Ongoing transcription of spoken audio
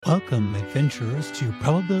Welcome, adventurers, to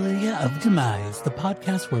Probability of Demise, the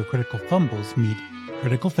podcast where critical fumbles meet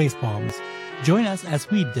critical facepalms. Join us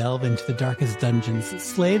as we delve into the darkest dungeons,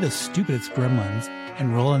 slay the stupidest gremlins,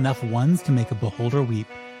 and roll enough ones to make a beholder weep.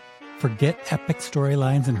 Forget epic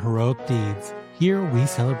storylines and heroic deeds. Here we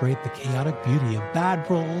celebrate the chaotic beauty of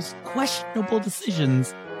bad rolls, questionable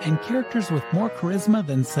decisions, and characters with more charisma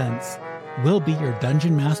than sense. We'll be your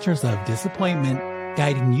dungeon masters of disappointment,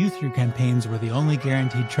 guiding you through campaigns where the only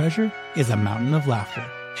guaranteed treasure is a mountain of laughter,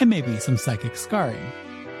 and maybe some psychic scarring.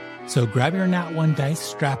 So grab your Nat 1 dice,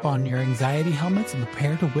 strap on your anxiety helmets, and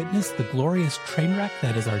prepare to witness the glorious train wreck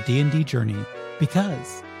that is our D&D journey.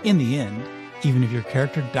 Because, in the end, even if your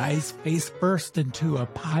character dies face first into a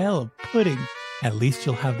pile of pudding, at least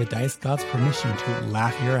you'll have the dice god's permission to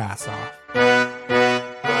laugh your ass off.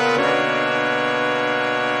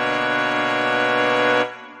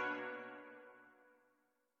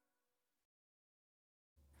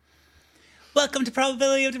 Welcome to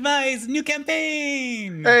Probability of Demise, new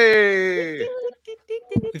campaign! Hey!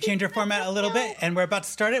 We've changed our format a little bit, and we're about to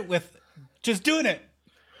start it with just doing it.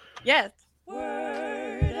 Yes.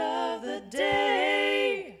 Word of the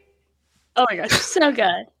day. Oh my gosh, so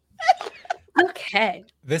good. Okay.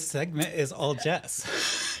 This segment is all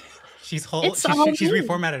Jess. She's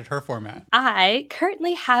reformatted her format. I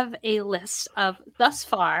currently have a list of, thus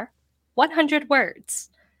far, 100 words.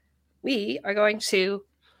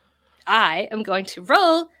 I am going to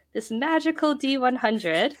roll this magical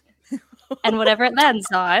D100, and whatever it lands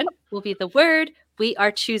on will be the word we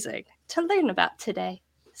are choosing to learn about today.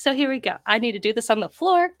 So here we go. I need to do this on the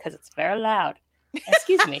floor because it's very loud.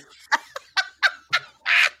 Excuse me.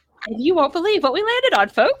 And you won't believe what we landed on,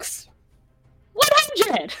 folks.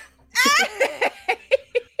 100!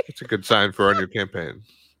 It's a good sign for our new campaign.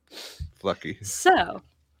 Lucky. So,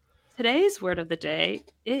 today's word of the day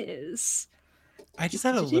is... I just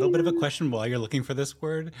had a little bit of a question while you're looking for this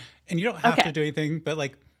word, and you don't have to do anything, but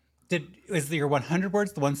is your 100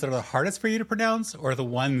 words the ones that are the hardest for you to pronounce, or the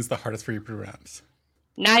ones the hardest for you to pronounce?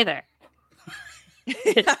 Neither.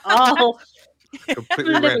 It's all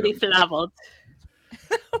Completely flibbly random. flabbled.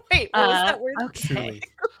 Wait, what was that word? Okay.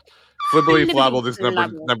 Flibbly flabbled is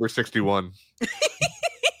number 61.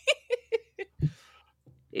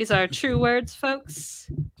 These are true words,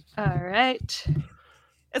 folks. All right.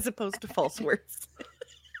 As opposed to false words.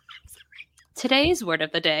 Today's word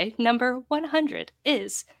of the day, number 100,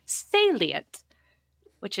 is salient,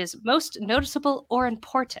 which is most noticeable or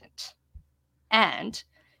important. And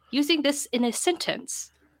using this in a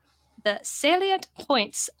sentence, the salient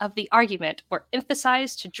points of the argument were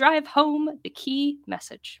emphasized to drive home the key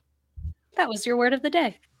message. That was your word of the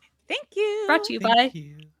day. Thank you. Brought to you by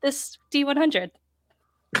this D100.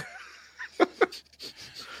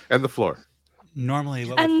 And the floor. Normally,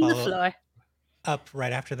 what would And the follow floor. up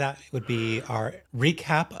right after that would be our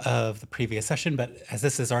recap of the previous session. But as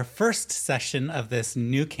this is our first session of this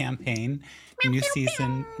new campaign, new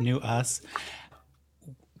season, new us,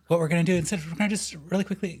 what we're going to do instead, we're going to just really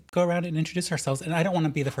quickly go around and introduce ourselves. And I don't want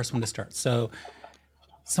to be the first one to start. So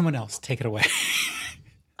someone else, take it away.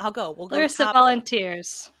 I'll go. We'll go Larissa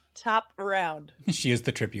volunteers. top round. She is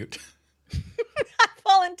the tribute.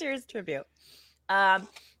 Volunteers tribute.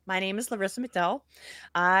 My name is Larissa McDowell.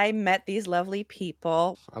 I met these lovely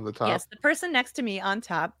people. On the top. Yes, the person next to me on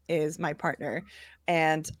top is my partner,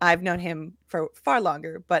 and I've known him for far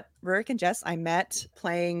longer. But Rurik and Jess, I met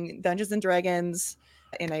playing Dungeons and Dragons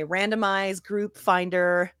in a randomized group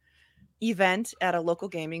finder event at a local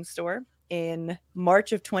gaming store in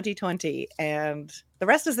March of 2020. And the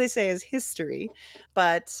rest, as they say, is history.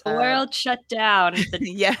 But The world shut down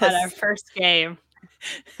yes. at our first game.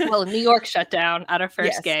 Well, New York shut down at our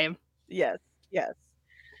first game. Yes.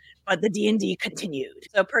 But the D&D continued.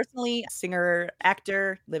 So personally, singer,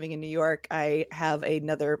 actor, living in New York. I have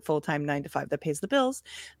another full-time 9-to-5 that pays the bills.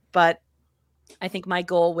 But I think my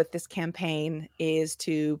goal with this campaign is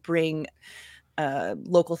to bring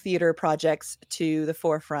local theater projects to the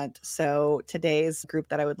forefront. So today's group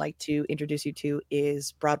that I would like to introduce you to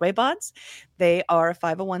is Broadway Bods. They are a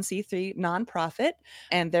 501c3 nonprofit,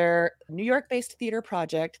 and they're a New York-based theater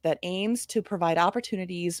project that aims to provide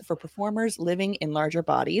opportunities for performers living in larger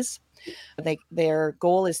bodies. Their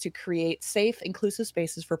goal is to create safe, inclusive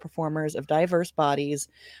spaces for performers of diverse bodies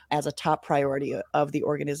as a top priority of the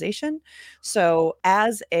organization. So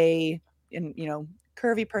as a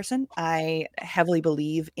curvy person, I heavily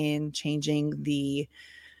believe in changing the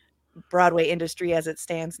Broadway industry as it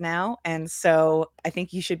stands now. And so I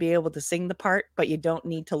think you should be able to sing the part, but you don't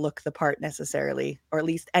need to look the part necessarily, or at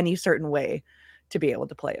least any certain way to be able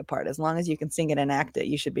to play a part. As long as you can sing it and act it,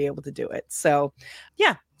 you should be able to do it. So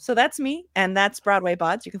yeah, so that's me, and that's Broadway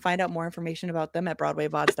Bods. You can find out more information about them at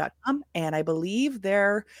broadwaybods.com. And I believe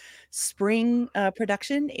their spring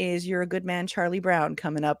production is You're a Good Man, Charlie Brown,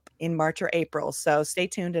 coming up in March or April. So stay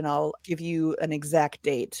tuned, and I'll give you an exact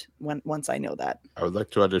date once I know that. I would like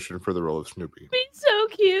to audition for the role of Snoopy. It's so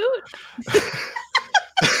cute.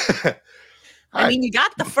 I mean, you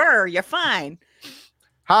got the fur. You're fine.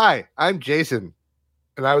 Hi, I'm Jason,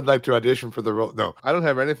 and I would like to audition for the role. No, I don't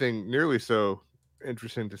have anything nearly so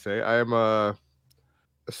interesting to say. I am a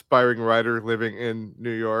aspiring writer living in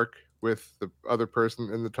New York with the other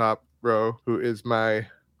person in the top row who is my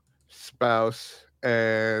spouse,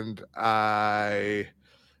 and I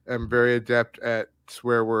am very adept at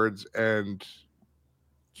swear words and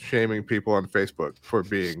shaming people on Facebook for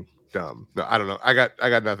being dumb. No, I don't know. I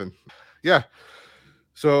got nothing. Yeah.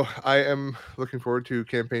 So I am looking forward to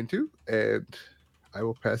campaign 2, and I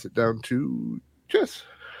will pass it down to Jess.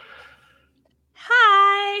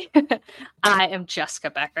 Hi, I am Jessica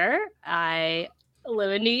Becker. I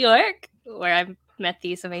live in New York, where I've met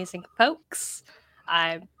these amazing folks.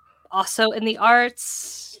 I'm also in the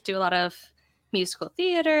arts, do a lot of musical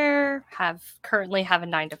theater, currently have a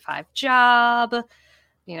 9-to-5 job,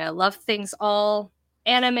 love things all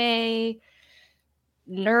anime,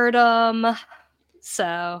 nerdum.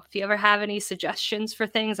 So if you ever have any suggestions for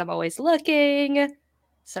things, I'm always looking.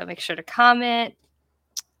 So make sure to comment.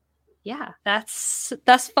 Yeah, that's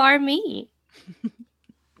thus far me.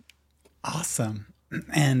 Awesome.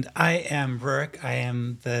 And I am Rurik. I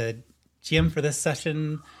am the GM for this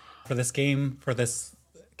session, for this game, for this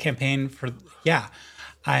campaign.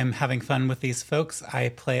 I'm having fun with these folks. I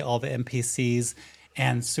play all the NPCs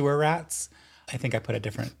and sewer rats. I think I put a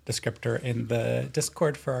different descriptor in the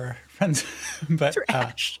Discord for our friends. But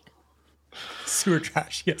Trash. Sewer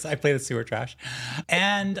trash. Yes, I play the sewer trash.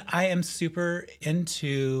 And I am super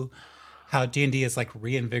into how D&D has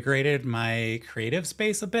reinvigorated my creative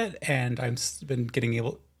space a bit, and I've been getting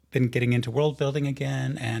into world building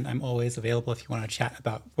again, and I'm always available if you want to chat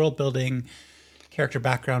about world building, character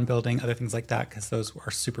background building, other things like that, because those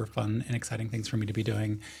are super fun and exciting things for me to be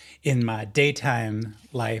doing. In my daytime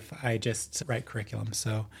life, I just write curriculum.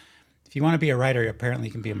 So if you want to be a writer, apparently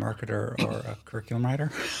you can be a marketer or a curriculum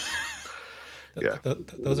writer. Yeah.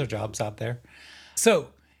 Those are jobs out there. So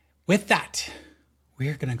with that,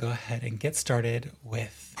 we're going to go ahead and get started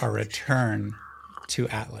with our return to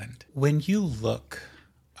Atland. When you look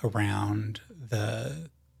around the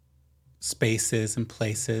spaces and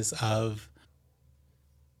places of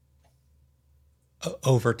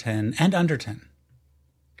Overton and Underton,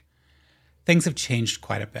 things have changed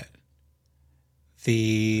quite a bit.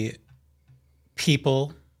 The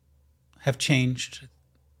people have changed.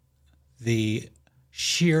 The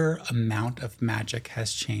sheer amount of magic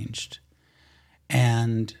has changed.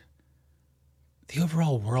 And the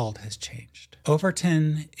overall world has changed.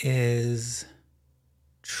 Overton is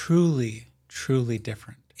truly, truly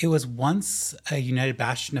different. It was once a united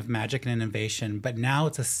bastion of magic and innovation, but now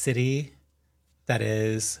it's a city that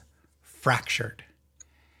is fractured.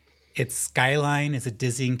 Its skyline is a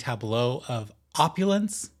dizzying tableau of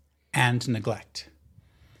opulence and neglect.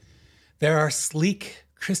 There are sleek,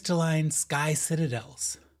 crystalline sky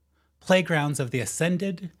citadels, playgrounds of the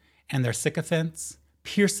ascended and their sycophants,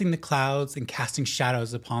 piercing the clouds and casting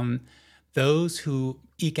shadows upon those who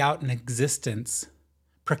eke out an existence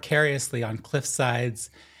precariously on cliff sides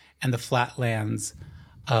and the flat lands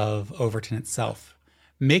of Overton itself.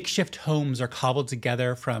 Makeshift homes are cobbled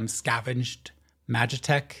together from scavenged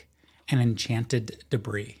magitech and enchanted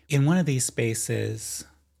debris. In one of these spaces,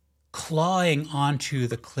 clawing onto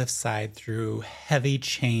the cliffside through heavy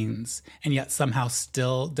chains and yet somehow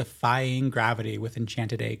still defying gravity with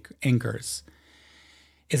enchanted anchors,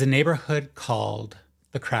 is a neighborhood called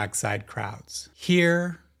the Cragside Crowds.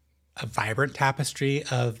 Here, a vibrant tapestry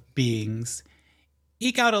of beings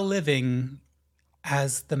eke out a living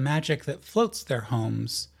as the magic that floats their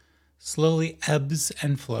homes slowly ebbs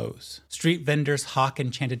and flows. Street vendors hawk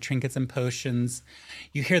enchanted trinkets and potions.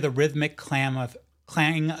 You hear the rhythmic clang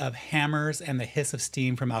of hammers and the hiss of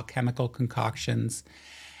steam from alchemical concoctions.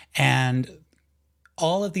 And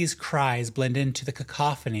all of these cries blend into the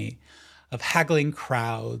cacophony of haggling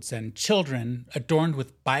crowds and children adorned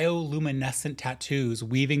with bioluminescent tattoos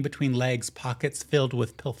weaving between legs, pockets filled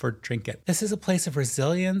with pilfered trinket. This is a place of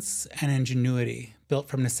resilience and ingenuity built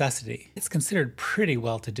from necessity. It's considered pretty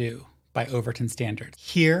well-to-do by Overton standards.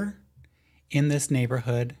 Here, in this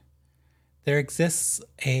neighborhood, there exists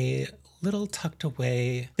a little tucked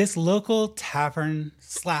away, this local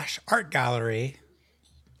tavern/art gallery,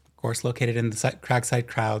 of course located in the Cragside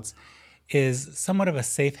Crowds, is somewhat of a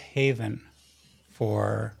safe haven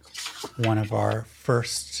for one of our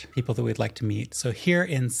first people that we'd like to meet. So here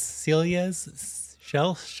in Celia's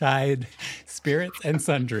Shell-Shide Spirits and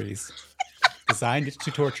Sundries, designed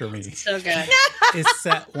to torture me, So good. is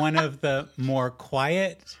set one of the more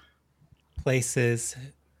quiet places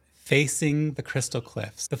facing the Crystal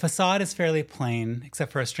Cliffs. The facade is fairly plain,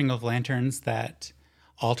 except for a string of lanterns that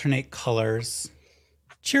alternate colors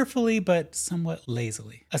cheerfully but somewhat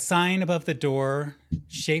lazily. A sign above the door,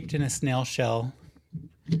 shaped in a snail shell,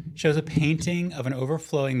 shows a painting of an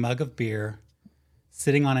overflowing mug of beer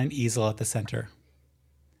sitting on an easel at the center.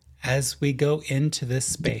 As we go into this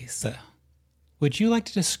space, would you like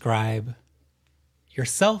to describe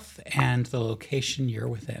yourself and the location you're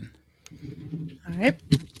within? All right.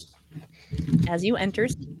 As you enter,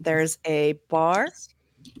 there's a bar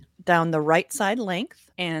down the right side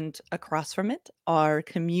length, and across from it are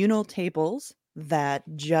communal tables that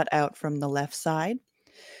jut out from the left side.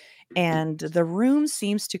 And the room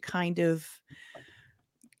seems to kind of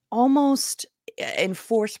almost in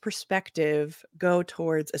forced perspective go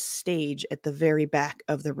towards a stage at the very back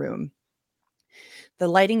of the room. The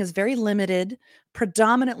lighting is very limited,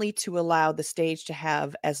 predominantly to allow the stage to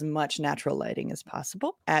have as much natural lighting as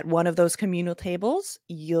possible. At one of those communal tables,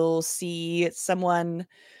 you'll see someone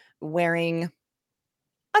wearing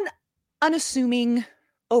an unassuming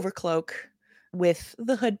overcloak with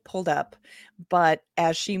the hood pulled up, but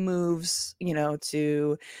as she moves,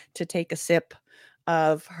 to take a sip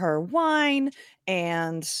of her wine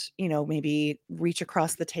and, maybe reach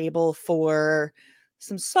across the table for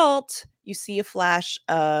some salt, you see a flash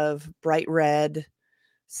of bright red,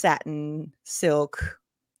 satin, silk,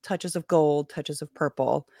 touches of gold, touches of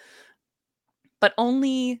purple, but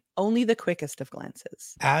only the quickest of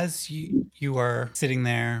glances. As you are sitting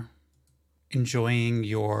there enjoying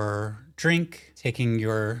your drink, taking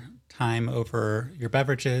your time over your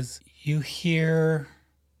beverages, you hear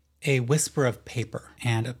a whisper of paper,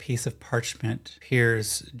 and a piece of parchment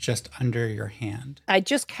appears just under your hand. I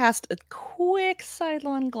just cast a quick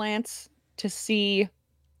sidelong glance to see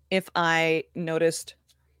if I noticed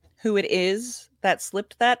who it is that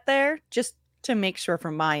slipped that there, just to make sure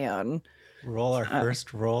for my own. Roll our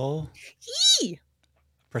first roll. Yee!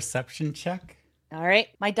 Perception check. All right.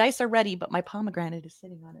 My dice are ready, but my pomegranate is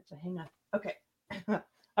sitting on it, so hang on. Okay.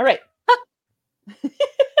 All right.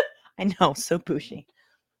 I know, so pushy.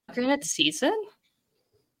 Pomegranate season?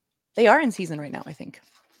 They are in season right now, I think,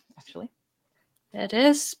 actually. It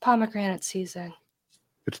is pomegranate season.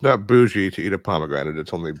 It's not bougie to eat a pomegranate.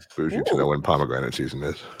 It's only bougie to know when pomegranate season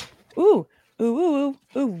is. Ooh, ooh, ooh,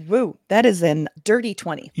 ooh, ooh, ooh. That is a dirty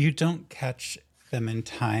 20. You don't catch them in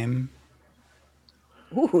time.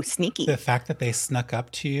 Ooh, sneaky. The fact that they snuck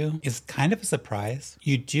up to you is kind of a surprise.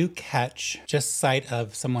 You do catch just sight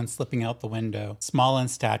of someone slipping out the window, small in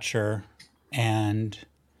stature, and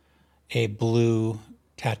a blue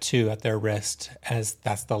tattoo at their wrist, as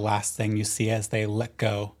that's the last thing you see as they let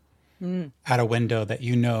go at a window that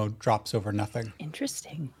drops over nothing.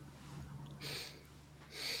 Interesting.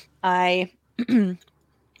 I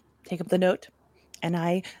take up the note and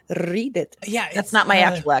I read it. Yeah, that's not my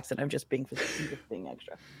actual accent. I'm just being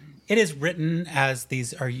extra. It is written as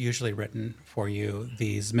these are usually written for you,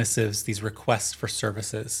 these missives, these requests for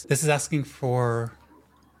services. This is asking for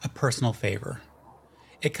a personal favor.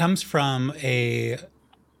 It comes from a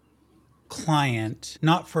client,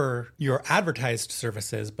 not for your advertised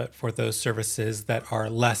services, but for those services that are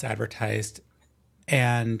less advertised.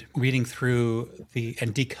 And reading through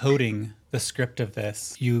and decoding the script of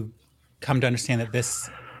this, you come to understand that this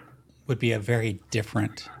would be a very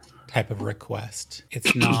different type of request.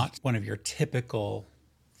 It's not one of your typical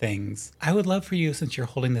things. I would love for you, since you're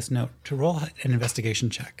holding this note, to roll an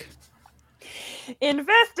investigation check.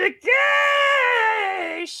 Investigation!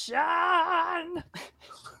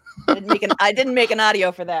 I didn't make an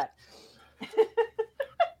audio for that.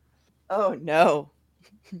 Oh no.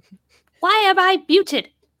 Why am I muted?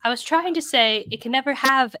 I was trying to say it can never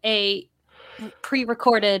have a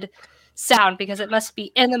pre-recorded sound because it must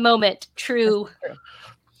be in the moment, true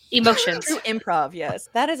emotions. True improv, yes.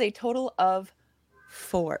 That is a total of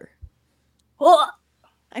 4. Oh,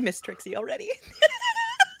 I missed Trixie already.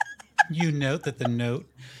 You note that the note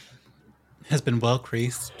has been well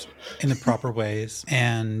creased in the proper ways,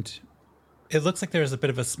 and it looks like there's a bit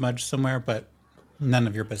of a smudge somewhere, but none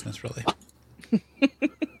of your business, really.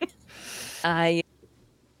 I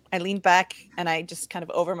lean back and I just kind of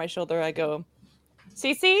over my shoulder, I go,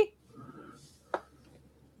 Cece,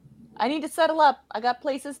 I need to settle up. I got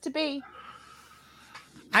places to be.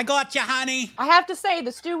 I got you, honey. I have to say,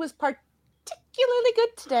 the stew was particularly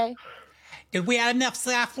good today. Did we add enough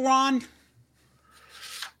saffron?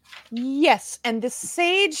 Yes, and the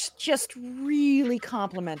sage just really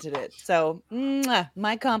complimented it. So,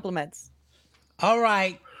 my compliments. All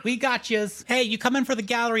right, we got yous. Hey, you coming for the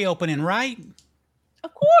gallery opening, right?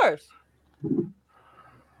 Of course.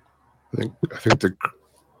 I think the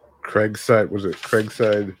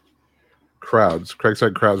Craigside crowds.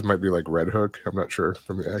 Craigside crowds might be like Red Hook. I'm not sure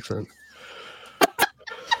from the accent.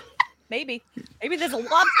 Maybe there's a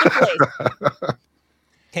lobster place.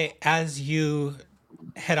 Okay, as you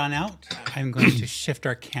head on out, I'm going to shift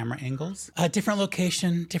our camera angles. A different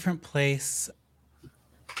location, different place.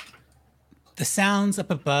 The sounds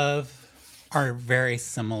up above are very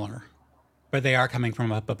similar, but they are coming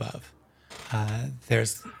from up above.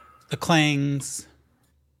 There's the clangs,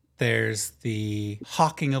 there's the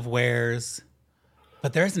hawking of wares,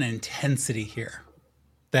 but there's an intensity here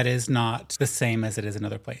that is not the same as it is in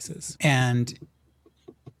other places. And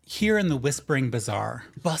here in the Whispering Bazaar,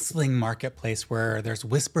 bustling marketplace where there's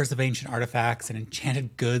whispers of ancient artifacts and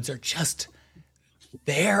enchanted goods are just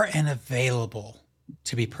there and available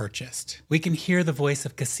to be purchased. We can hear the voice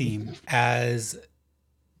of Kasim as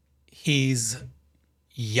he's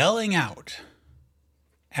yelling out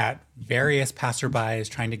at various passerbys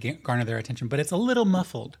trying to garner their attention, but it's a little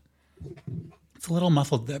muffled. It's a little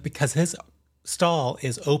muffled because his stall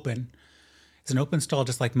is open. It's an open stall,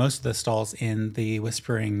 just like most of the stalls in the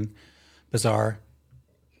Whispering Bazaar.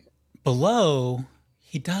 Below,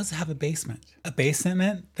 he does have a basement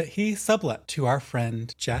that he sublet to our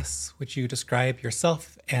friend Jess. Would you describe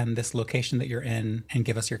yourself and this location that you're in and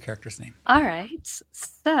give us your character's name? All right.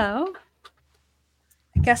 So,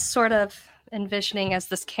 I guess sort of envisioning as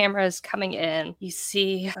this camera is coming in, you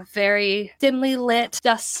see a very dimly lit,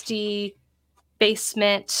 dusty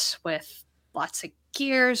basement with lots of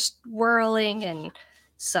gears whirling and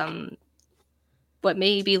some what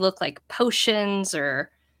maybe look like potions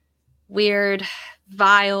or weird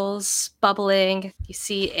vials bubbling. You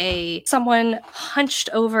see someone hunched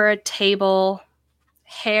over a table,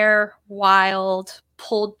 hair wild,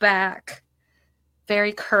 pulled back,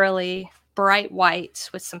 very curly, bright white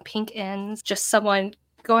with some pink ends. Just someone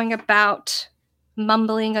going about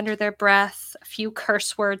mumbling under their breath, a few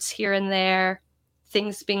curse words here and there,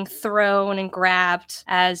 things being thrown and grabbed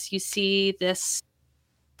as you see this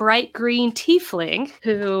bright green tiefling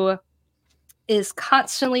who is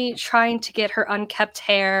constantly trying to get her unkept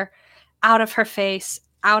hair out of her face,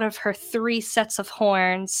 out of her 3 sets of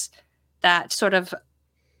horns that sort of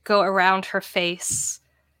go around her face,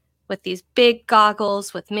 with these big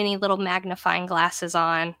goggles with many little magnifying glasses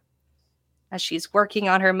on, as she's working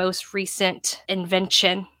on her most recent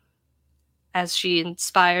invention, as she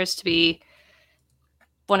aspires to be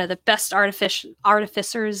one of the best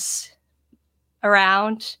artificers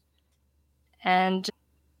around. And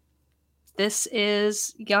this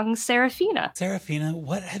is young Seraphina. Seraphina,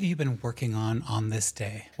 what have you been working on this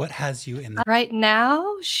day? What has you in the... Right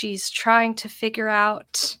now, she's trying to figure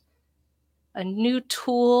out a new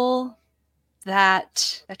tool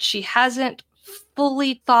that she hasn't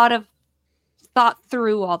fully thought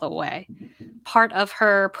through all the way. Part of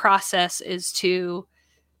her process is to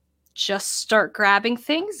just start grabbing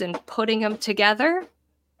things and putting them together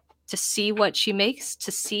to see what she makes,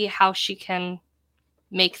 to see how she can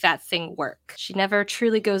make that thing work. She never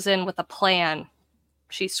truly goes in with a plan.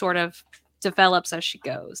 She sort of develops as she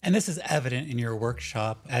goes. And this is evident in your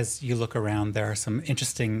workshop. As you look around, there are some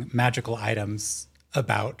interesting magical items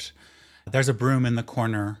about. There's a broom in the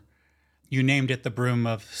corner. You named it the broom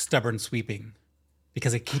of stubborn sweeping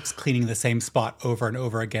because it keeps cleaning the same spot over and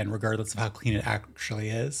over again, regardless of how clean it actually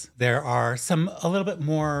is. There are some a little bit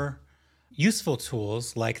more useful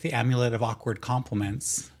tools like the Amulet of Awkward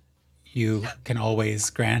Compliments. You can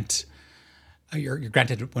always you're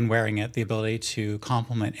granted when wearing it the ability to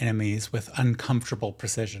compliment enemies with uncomfortable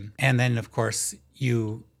precision. And then, of course,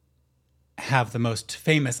 you have the most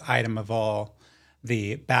famous item of all,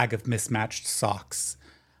 the bag of mismatched socks.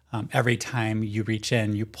 Every time you reach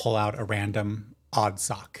in, you pull out a random odd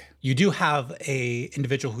sock. You do have a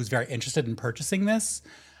individual who's very interested in purchasing this.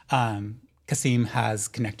 Kasim has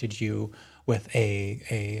connected you with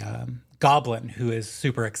a goblin who is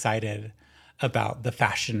super excited about the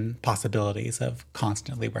fashion possibilities of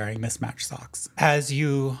constantly wearing mismatched socks. As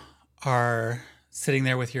you are sitting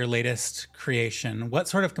there with your latest creation, what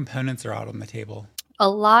sort of components are out on the table? A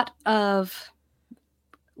lot of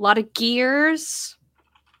gears,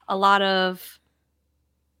 a lot of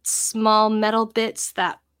small metal bits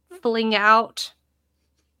that fling out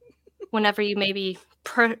whenever you maybe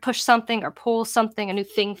push something or pull something, a new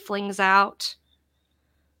thing flings out.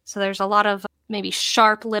 So there's a lot of maybe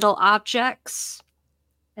sharp little objects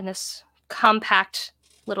in this compact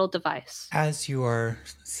little device. As you are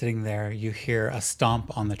sitting there, you hear a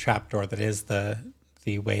stomp on the trapdoor that is the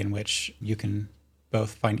way in which you can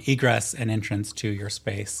both find egress and entrance to your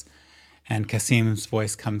space. And Kasim's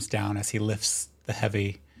voice comes down as he lifts the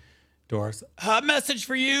heavy doors. A message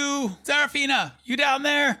for you, Serafina. You down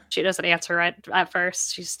there? She doesn't answer right at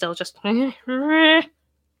first. She's still just... No.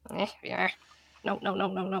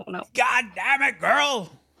 God damn it,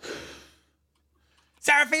 girl.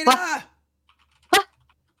 Serafina!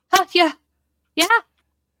 Yeah. Yeah?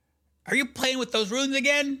 Are you playing with those runes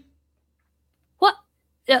again? What?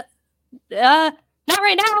 Not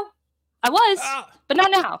right now. I was, but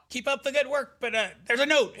not now. Keep up the good work, but there's a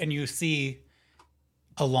note. And you see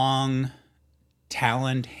a long,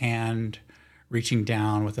 taloned hand reaching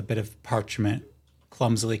down with a bit of parchment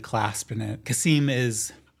clumsily clasped in it. Kasim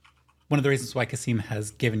is... One of the reasons why Kasim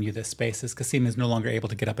has given you this space is Kasim is no longer able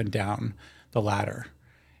to get up and down the ladder.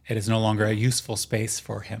 It is no longer a useful space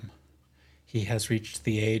for him. He has reached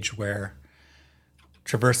the age where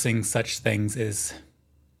traversing such things is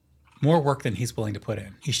more work than he's willing to put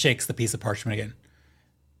in. He shakes the piece of parchment again.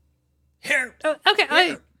 Here.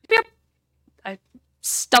 Okay. I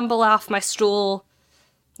stumble off my stool,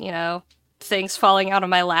 things falling out of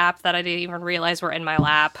my lap that I didn't even realize were in my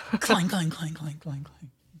lap. Clang, clang, clang, clang, clang,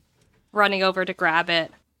 clang. Running over to grab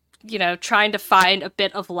it, trying to find a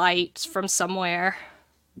bit of light from somewhere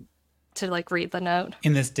to read the note.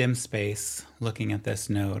 In this dim space, looking at this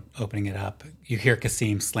note, opening it up, you hear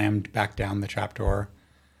Kasim slammed back down the trapdoor.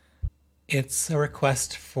 It's a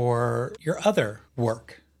request for your other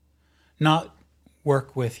work. Not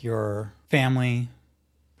work with your family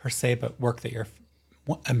per se, but work that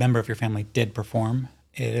a member of your family did perform.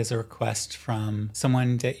 It is a request from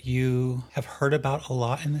someone that you have heard about a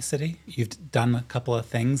lot in the city. You've done a couple of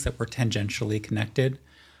things that were tangentially connected.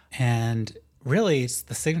 And really, it's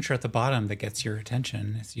the signature at the bottom that gets your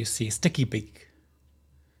attention. As you see Sticky Beak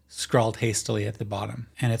scrawled hastily at the bottom.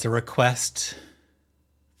 And it's a request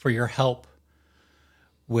for your help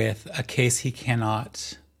with a case he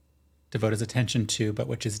cannot devote his attention to, but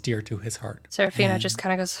which is dear to his heart. Serafina just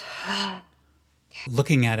kind of goes...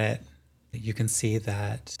 Looking at it, you can see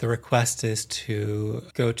that the request is to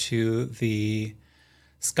go to the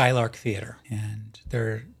Skylark Theater. And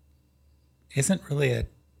there isn't really a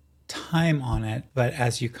time on it, but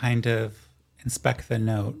as you kind of inspect the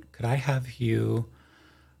note, could I have you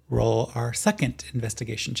roll our second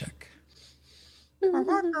investigation check?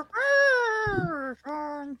 The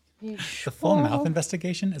full mouth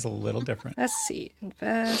investigation is a little different. Let's see.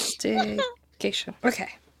 Investigation. Okay.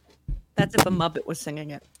 That's if a Muppet was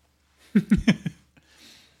singing it.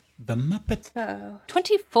 The Muppet.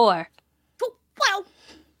 24. Oh, wow.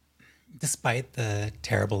 Despite the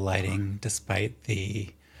terrible lighting, despite the...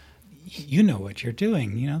 You know what you're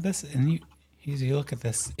doing. This, and you look at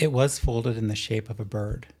this. It was folded in the shape of a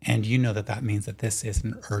bird. And you know that means that this is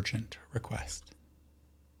an urgent request.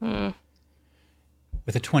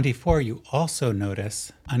 With a 24, you also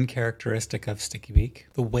notice, uncharacteristic of Sticky Beak,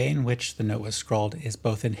 the way in which the note was scrawled is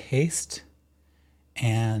both in haste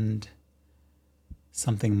and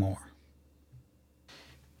something more.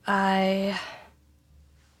 I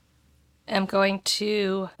am going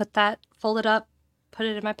to put that, fold it up, put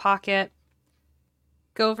it in my pocket,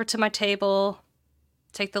 go over to my table,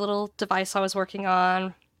 take the little device I was working on,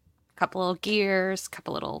 a couple little gears, a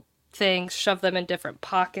couple little things, shove them in different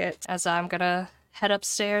pockets as I'm going to head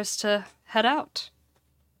upstairs to head out.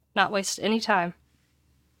 Not waste any time.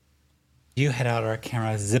 You head out, our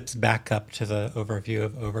camera zips back up to the overview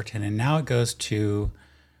of Overton, and now it goes to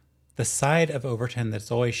the side of Overton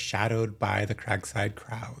that's always shadowed by the Cragside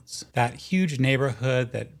crowds. That huge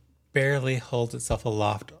neighborhood that barely holds itself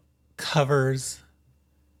aloft covers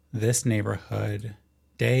this neighborhood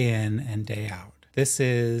day in and day out. This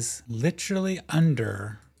is literally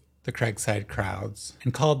under the Cragside crowds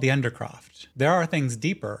and called the Undercroft. There are things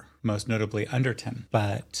deeper, most notably Underton,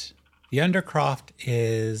 but the Undercroft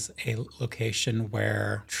is a location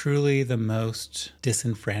where truly the most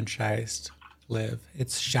disenfranchised live.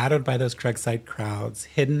 It's shadowed by those Cragside crowds,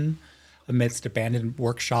 hidden amidst abandoned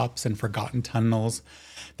workshops and forgotten tunnels.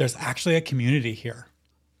 There's actually a community here,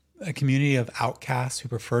 a community of outcasts who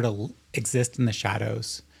prefer to exist in the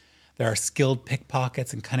shadows. There are skilled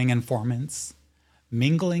pickpockets and cunning informants,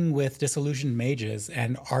 mingling with disillusioned mages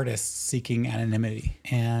and artists seeking anonymity.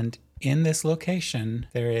 And in this location,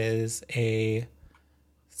 there is a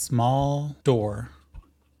small door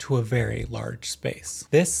to a very large space.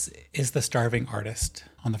 This is the Starving Artist.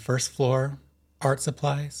 On the first floor, art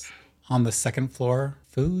supplies. On the second floor,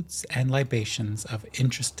 foods and libations of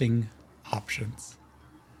interesting options.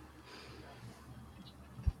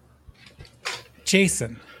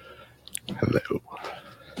 Jason, Hello.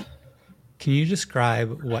 can you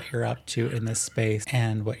describe what you're up to in this space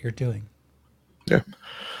and what you're doing? Yeah.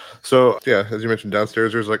 So, yeah, as you mentioned,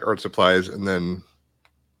 downstairs there's like art supplies, and then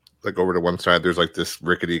like over to one side there's like this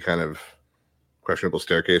rickety kind of questionable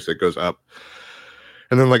staircase that goes up.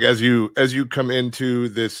 And then like as you come into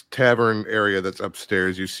this tavern area that's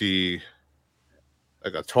upstairs, you see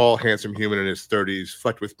like a tall, handsome human in his 30s,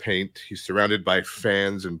 flecked with paint. He's surrounded by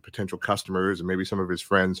fans and potential customers and maybe some of his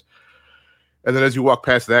friends. And then as you walk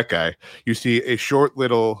past that guy, you see a short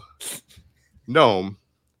little gnome,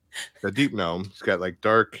 a deep gnome. He's got like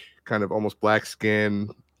dark, kind of almost black skin.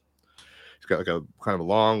 He's got like a kind of a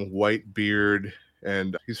long white beard,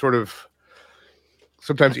 and he's sort of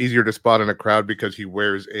sometimes easier to spot in a crowd because he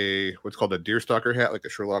wears a what's called a deerstalker hat, like a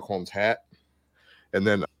Sherlock Holmes hat. And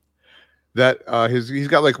then that he's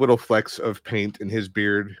got like little flecks of paint in his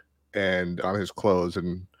beard and on his clothes,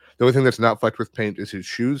 and the only thing that's not flecked with paint is his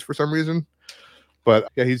shoes for some reason. But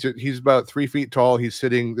yeah, he's about 3 feet tall. He's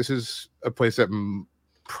sitting. This is a place that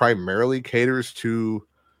primarily caters to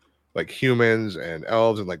like humans and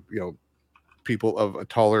elves and like people of a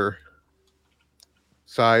taller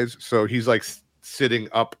size. So he's like sitting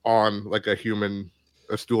up on like a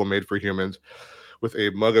stool made for humans, with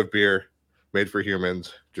a mug of beer made for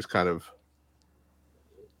humans, just kind of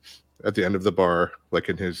at the end of the bar, like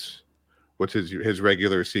in his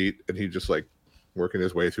regular seat, and he just like working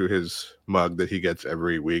his way through his mug that he gets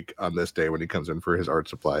every week on this day when he comes in for his art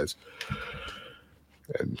supplies,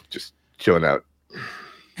 and just chilling out.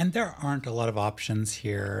 And there aren't a lot of options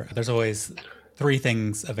here. There's always 3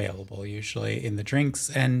 things available, usually in the drinks,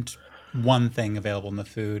 and 1 thing available in the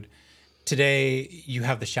food. Today, you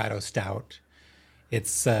have the Shadow Stout.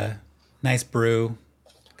 It's a nice brew,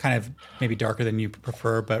 kind of maybe darker than you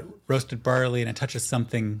prefer, but roasted barley and a touch of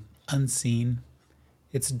something unseen.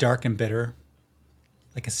 It's dark and bitter,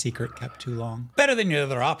 like a secret kept too long. Better than your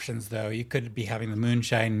other options, though. You could be having the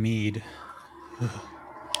Moonshine Mead.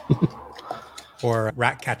 Or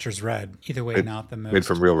Ratcatcher's Red. Either way, not the most. Made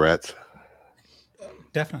from real rats.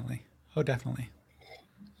 Definitely. Oh, definitely.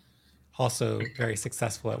 Also very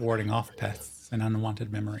successful at warding off pests and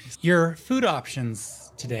unwanted memories. Your food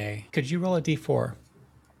options today. Could you roll a d4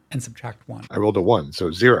 and subtract 1? I rolled a 1,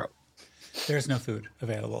 so 0. There's no food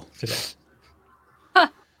available today. Huh.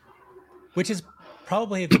 Which is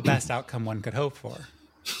probably the best outcome one could hope for,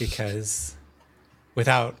 because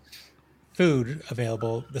without food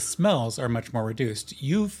available, the smells are much more reduced.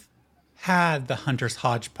 You've had the Hunter's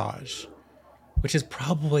Hodgepodge, which is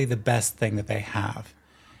probably the best thing that they have.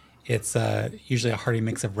 It's usually a hearty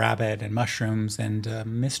mix of rabbit and mushrooms and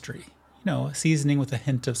mystery. A seasoning with a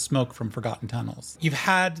hint of smoke from forgotten tunnels. You've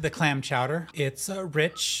had the clam chowder. It's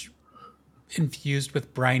rich, infused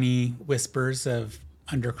with briny whispers of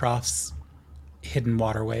Undercroft's hidden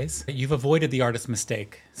waterways. You've avoided the artist's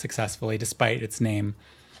mistake successfully, despite its name.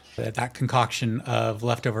 That concoction of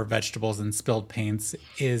leftover vegetables and spilled paints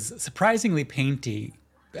is surprisingly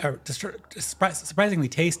surprisingly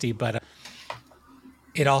tasty, but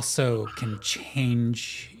it also can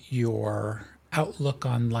change your outlook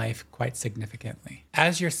on life quite significantly.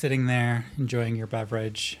 As you're sitting there enjoying your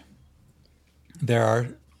beverage, there are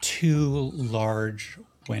 2 large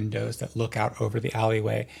windows that look out over the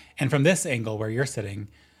alleyway. And from this angle where you're sitting,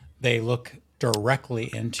 they look directly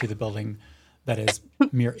into the building that is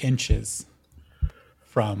mere inches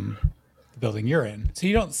from the building you're in. So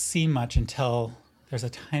you don't see much until there's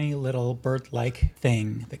a tiny little bird-like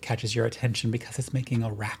thing that catches your attention because it's making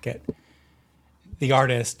a racket. The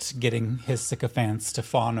artist, getting his sycophants to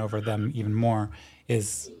fawn over them even more,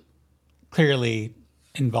 is clearly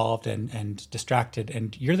involved and distracted,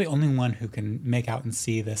 and you're the only one who can make out and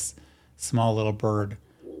see this small little bird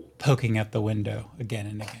poking at the window again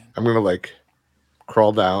and again. I'm gonna like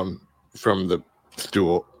crawl down from the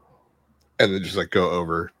stool and then just like go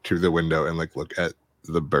over to the window and like look at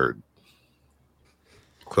the bird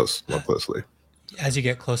more closely. As you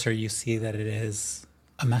get closer, you see that it is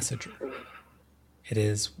a messenger. It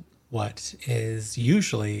is what is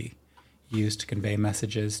usually used to convey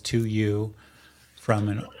messages to you from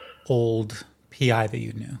an old PI that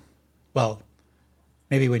you knew. Well,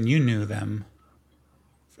 maybe when you knew them,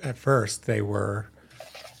 at first they were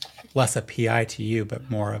less a PI to you, but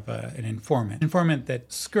more of an informant. Informant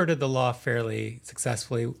that skirted the law fairly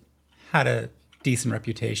successfully, had a decent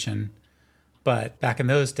reputation, but back in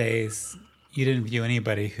those days, you didn't view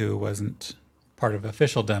anybody who wasn't part of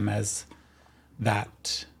officialdom as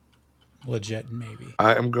that legit, maybe.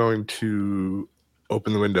 I am going to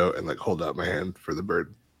open the window and like hold out my hand for the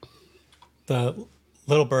bird. The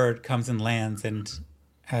little bird comes and lands, and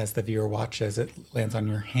as the viewer watches, it lands on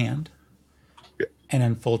your hand. Yeah. and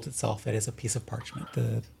unfolds itself. It is a piece of parchment.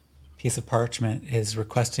 The piece of parchment is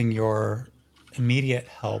requesting your immediate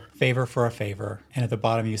help, favor for a favor. And at the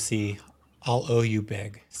bottom you see, I'll owe you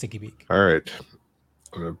big, Sticky Beak. All right.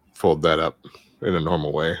 I'm going to fold that up in a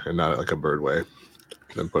normal way and not like a bird way.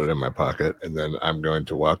 Then put it in my pocket. And then I'm going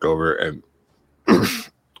to walk over and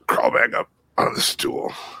crawl back up on the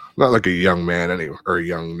stool. Not like a young man or a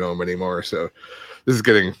young gnome anymore. So this is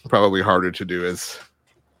getting probably harder to do as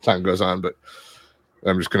time goes on. But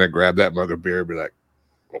I'm just going to grab that mug of beer and be like,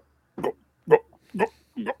 go,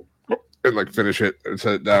 and like finish it and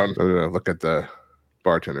set it down. I'm going to look at the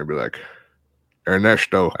bartender and be like,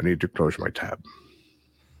 Ernesto, I need to close my tab.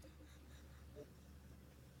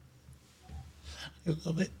 I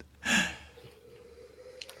love it.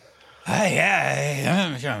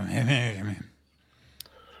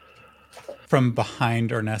 From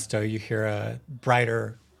behind Ernesto, you hear a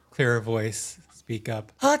brighter, clearer voice speak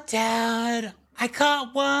up. Oh, Dad, I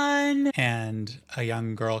caught one. And a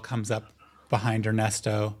young girl comes up behind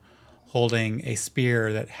Ernesto, holding a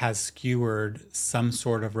spear that has skewered some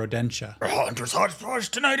sort of rodentia. A hunter's hot flush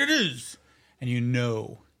tonight it is. And you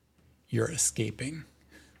know you're escaping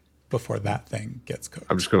before that thing gets cooked.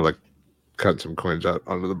 I'm just going to like cut some coins out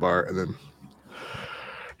onto the bar and then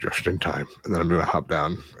just in time. And then I'm going to hop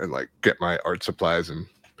down and like get my art supplies and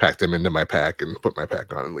pack them into my pack and put my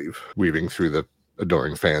pack on and leave, weaving through the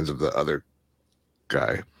adoring fans of the other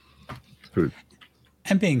guy.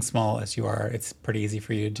 And being small as you are, it's pretty easy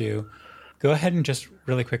for you to do. Go ahead and just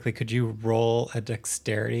really quickly, could you roll a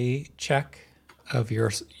dexterity check of your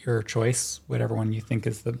choice, whatever one you think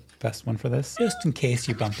is the best one for this, just in case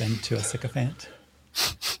you bump into a sycophant.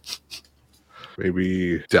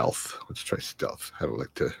 Maybe stealth. Let's try stealth. I don't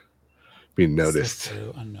like to be noticed.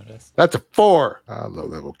 So unnoticed. That's a 4.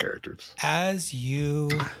 Low-level characters. As you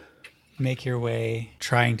make your way,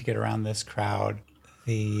 trying to get around this crowd,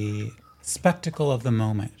 the spectacle of the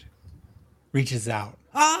moment reaches out.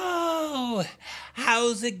 Oh,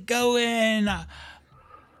 how's it going?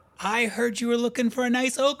 I heard you were looking for a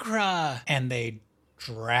nice okra. And they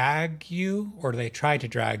drag you, or they try to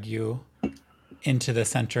drag you, into the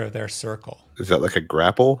center of their circle. Is that like a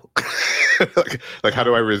grapple? like how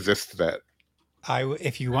do I resist that?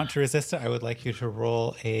 If you want to resist it, I would like you to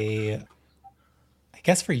roll I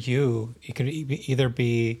guess for you, it could either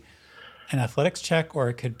be an athletics check, or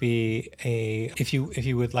it could be if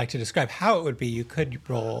you would like to describe how it would be, you could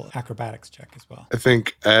roll acrobatics check as well. I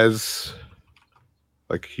think as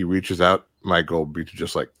like he reaches out, my goal would be to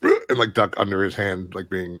just like and like duck under his hand, like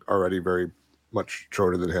being already very much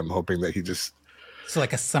shorter than him, hoping that he just so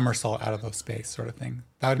like a somersault out of the space sort of thing.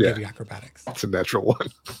 That would give you acrobatics. It's a natural one.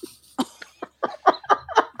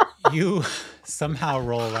 You somehow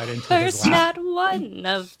roll right into First his lap. nat one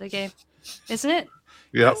of the game, isn't it?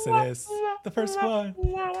 Yep. Yes, it is. The first one.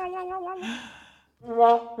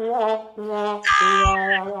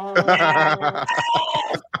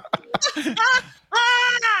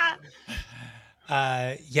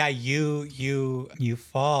 You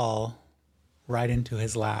fall right into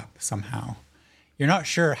his lap somehow. You're not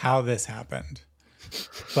sure how this happened,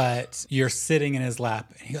 but you're sitting in his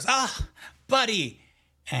lap and he goes, buddy.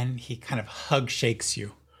 And he kind of hug shakes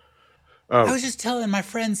you. I was just telling my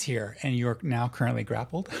friends here, and you're now currently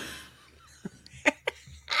grappled.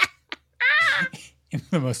 In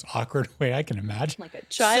the most awkward way I can imagine. Like a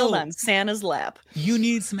child on Santa's lap. You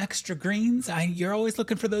need some extra greens? You're always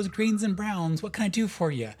looking for those greens and browns. What can I do for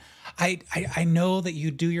you? I know that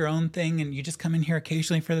you do your own thing and you just come in here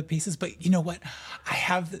occasionally for the pieces, but you know what? I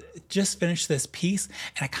have just finished this piece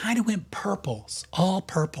and I kind of went purples, all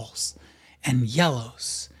purples and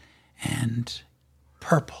yellows and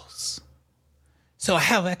purples. So I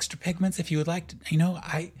have extra pigments if you would like to,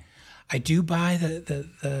 I do buy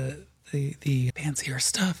the fancier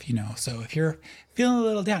stuff, so if you're feeling a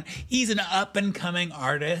little down, he's an up and coming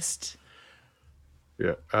artist.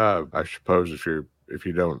 Yeah. I suppose if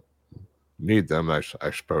you don't need them, I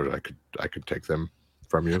suppose I could take them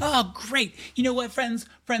from you. Oh, great. You know what, friends,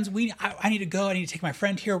 I need to go. I need to take my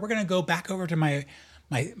friend here. We're going to go back over to my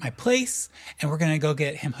place and we're going to go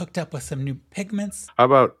get him hooked up with some new pigments. How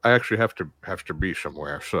about I actually have to be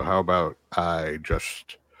somewhere. So how about I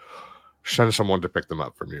just send someone to pick them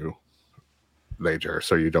up from you later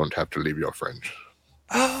so you don't have to leave your friends.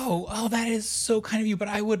 Oh, that is so kind of you. But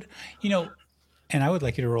I would, and I would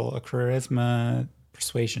like you to roll a charisma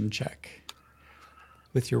persuasion check.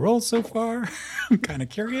 With your rolls so far, I'm kind of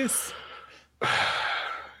curious.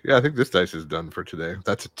 Yeah, I think this dice is done for today.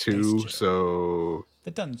 That's a 2, so... The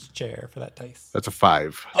dunce chair for that dice. That's a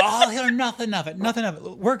 5. Oh, nothing of it.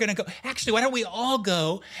 We're going to go. Actually, why don't we all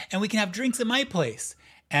go and we can have drinks at my place?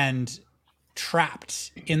 And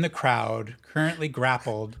trapped in the crowd, currently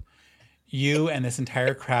grappled. You and this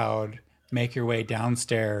entire crowd make your way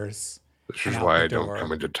downstairs. This and is out why the I don't door.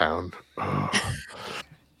 come into town.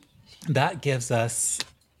 That gives us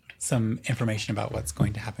some information about what's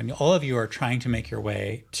going to happen. All of you are trying to make your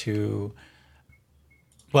way to,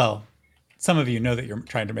 well, some of you know that you're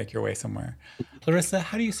trying to make your way somewhere. Larissa,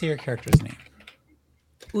 how do you say your character's name?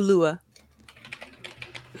 Ulua.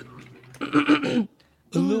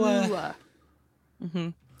 Ulua.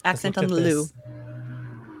 Accent on the Lu.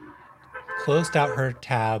 Closed out her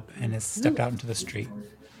tab and has stepped out into the street.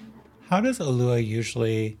 How does Ulua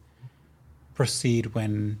usually proceed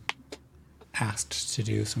when asked to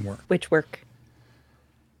do some work? Which work?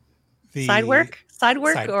 Side work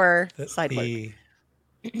or side work?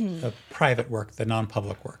 The private work, the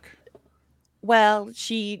non-public work. Well,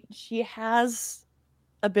 she has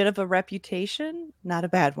a bit of a reputation, not a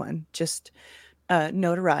bad one, just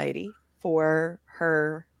notoriety for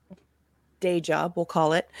her day job, we'll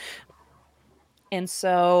call it. And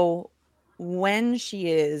so when she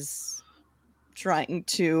is trying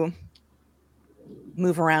to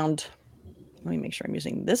move around, let me make sure I'm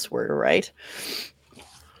using this word right.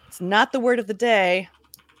 It's not the word of the day,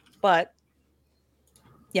 but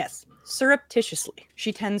yes, surreptitiously.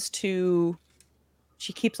 She keeps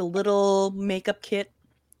a little makeup kit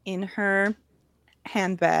in her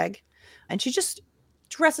handbag, and she just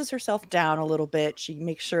dresses herself down a little bit. She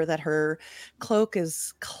makes sure that her cloak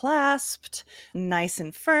is clasped nice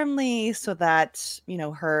and firmly so that,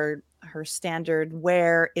 her standard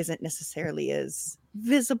wear isn't necessarily as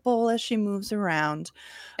visible as she moves around,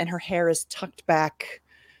 and her hair is tucked back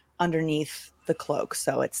underneath the cloak,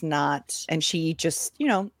 so it's not, and she just,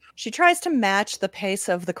 she tries to match the pace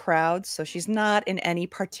of the crowd, so she's not in any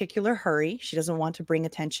particular hurry. She doesn't want to bring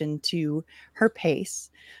attention to her pace.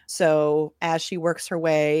 So as she works her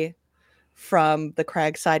way from the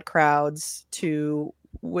Cragside crowds to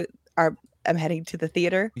I'm heading to the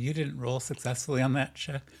theater. You didn't roll successfully on that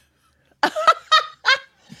check.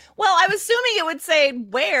 Well, I was assuming it would say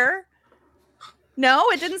where.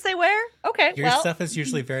 No, it didn't say where? Okay. Your stuff is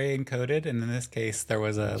usually very encoded, and in this case, there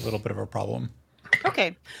was a little bit of a problem.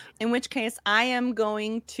 Okay. In which case, I am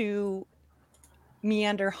going to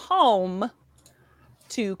meander home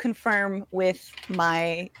to confirm with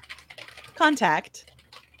my contact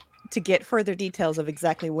to get further details of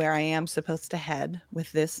exactly where I am supposed to head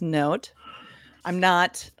with this note.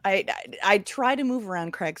 I try to move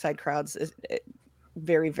around Cragside crowds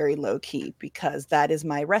very, very low key because that is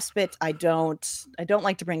my respite. I don't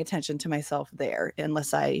like to bring attention to myself there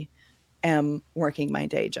unless I am working my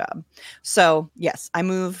day job. So yes,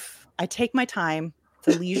 I take my time.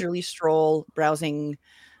 It's a leisurely stroll, browsing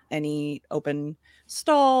any open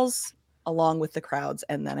stalls along with the crowds,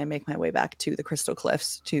 and then I make my way back to the Crystal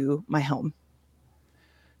Cliffs to my home.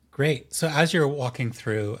 Great. So as you're walking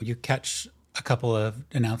through, you catch a couple of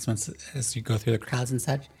announcements as you go through the crowds and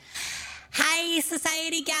such. High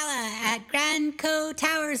Society Gala at Grand Co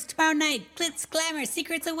Towers tomorrow night. Glitz, glamour,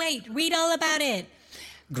 secrets await. Read all about it.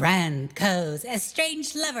 Grand Co's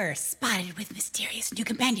estranged lover spotted with mysterious new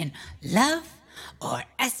companion. Love or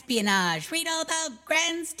espionage? Read all about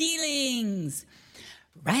Grand's dealings.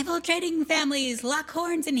 Rival trading families lock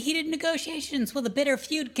horns in heated negotiations. Will the bitter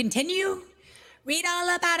feud continue? Read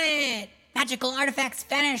all about it. Magical artifacts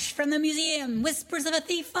vanish from the museum. Whispers of a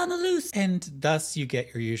thief on the loose. And thus you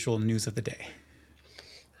get your usual news of the day.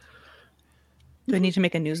 Do I need to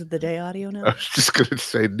make a news of the day audio now? I was just going to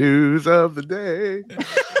say news of the day.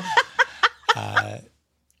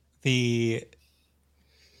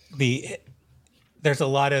 There's a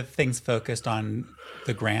lot of things focused on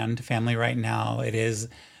the Grand family right now. It is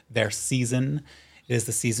their season. It is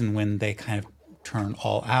the season when they kind of turn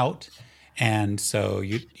all out. And so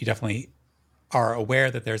you definitely are aware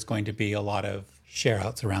that there's going to be a lot of share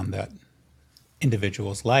outs around that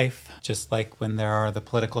individual's life, just like when there are the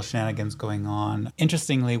political shenanigans going on.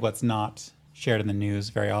 Interestingly, what's not shared in the news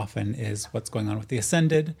very often is what's going on with the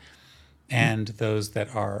Ascended and those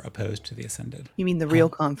that are opposed to the Ascended. You mean the real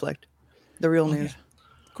conflict, the real news?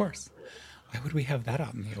 Yeah, of course. Why would we have that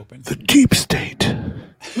out in the open? The deep state.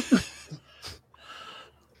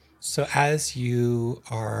 So as you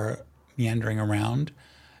are meandering around,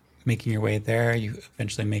 making your way there, you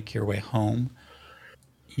eventually make your way home.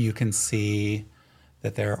 You can see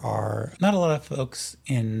that there are not a lot of folks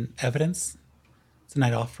in evidence. It's a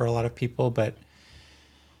night off for a lot of people, but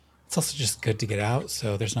it's also just good to get out,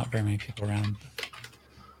 so there's not very many people around.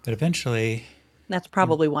 But eventually... That's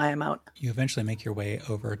probably why I'm out. You eventually make your way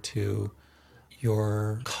over to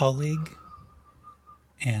your colleague,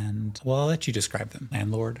 and, well, I'll let you describe them,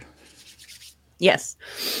 landlord. Yes.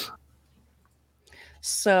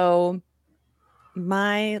 So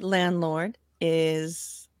my landlord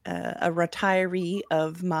is a retiree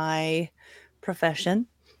of my profession.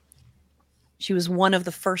 She was one of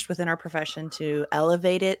the first within our profession to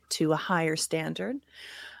elevate it to a higher standard.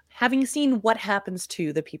 Having seen what happens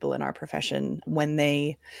to the people in our profession when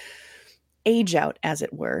they age out, as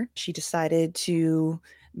it were, she decided to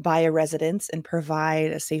buy a residence and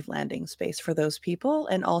provide a safe landing space for those people,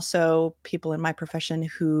 and also people in my profession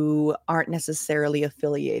who aren't necessarily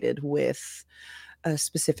affiliated with a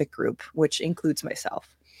specific group, which includes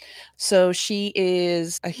myself. So she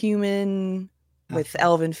is a human with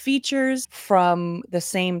elven features from the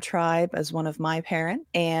same tribe as one of my parents.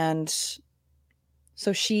 And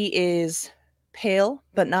so she is pale,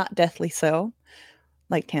 but not deathly so,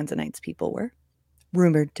 like Tanzanites people were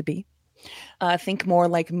rumored to be. Think more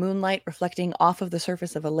like moonlight reflecting off of the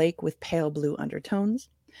surface of a lake with pale blue undertones.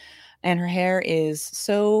 And her hair is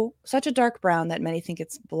such a dark brown that many think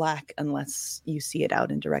it's black unless you see it out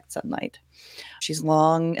in direct sunlight. She's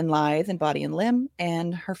long and lithe in body and limb,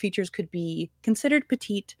 and her features could be considered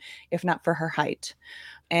petite if not for her height.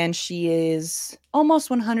 And she is almost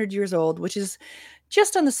 100 years old, which is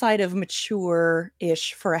just on the side of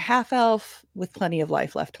mature-ish for a half-elf with plenty of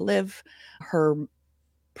life left to live. Her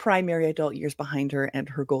primary adult years behind her and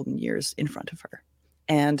her golden years in front of her.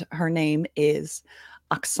 And her name is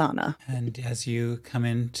Oksana. And as you come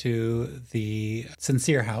into the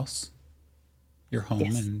Sincere house, your home,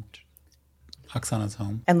 Yes. and Oksana's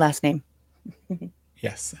home. And last name.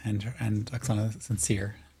 Yes, and Oksana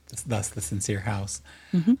Sincere, thus the Sincere house.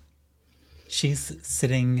 Mhm. She's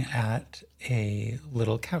sitting at a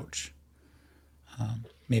little couch.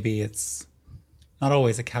 Maybe it's not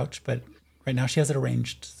always a couch, but right now she has it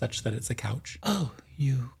arranged such that it's a couch. Oh,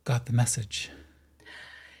 you got the message.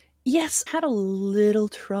 Yes, had a little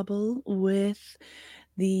trouble with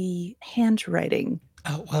the handwriting.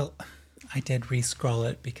 Oh, well, I did re-scroll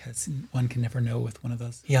it because one can never know with one of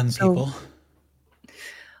those young So- people.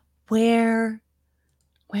 Where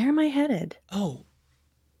am I headed? Oh.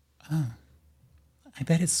 I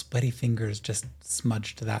bet his sweaty fingers just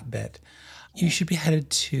smudged that bit. You should be headed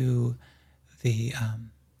to the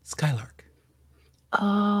Skylark.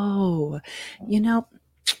 Oh,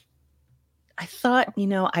 I thought,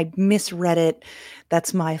 I misread it.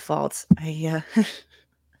 That's my fault. I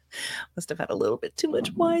must have had a little bit too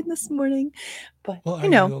much wine this morning. But, Well, are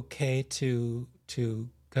you okay to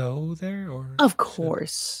go there, or of should-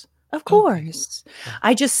 course. Of Okay. course.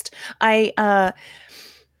 Yeah.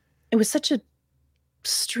 It was such a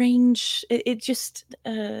strange, it just,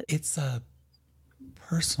 It's a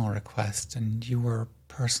personal request, and you were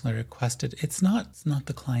personally requested. It's not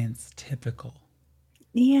the client's typical.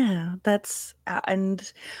 yeah, that's,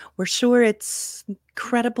 and we're sure it's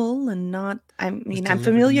credible and not, It was I'm delivered in the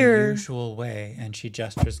familiar. usual way, and she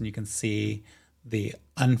gestures, and you can see the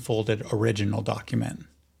unfolded original document,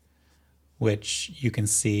 which you can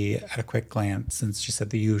see at a quick glance, since she said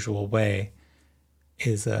the usual way,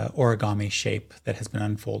 is a origami shape that has been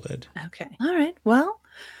unfolded. Okay. All right. Well,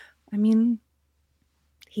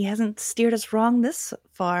 he hasn't steered us wrong this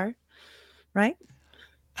far, right?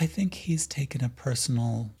 I think he's taken a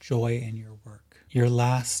personal joy in your work. Your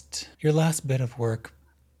last bit of work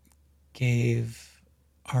gave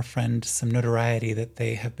our friend some notoriety that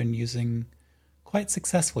they have been using quite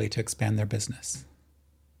successfully to expand their business.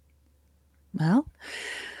 Well,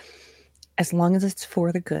 as long as it's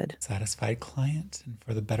for the good. Satisfied client and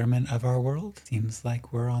for the betterment of our world. Seems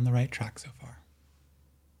like we're on the right track so far.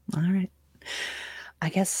 All right. I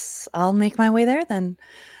guess I'll make my way there then.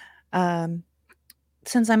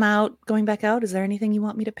 Since I'm going back out, is there anything you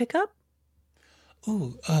want me to pick up?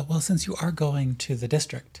 Oh, well, since you are going to the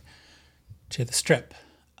district, to the strip,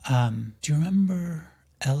 do you remember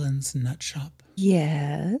Ellen's Nut Shop?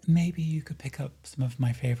 Yeah. Maybe you could pick up some of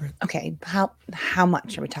my favorites. Okay. How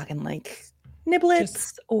much are we talking? Like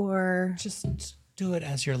niblets or? Just do it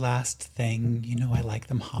as your last thing. You know I like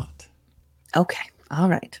them hot. Okay. All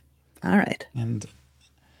right. And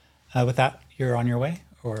with that, you're on your way,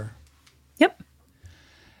 or? Yep.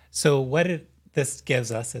 So this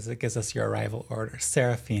gives us is it gives us your arrival order.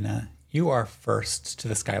 Serafina, you are first to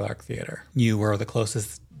the Skylark Theater. You were the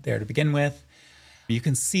closest there to begin with. You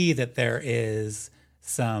can see that there is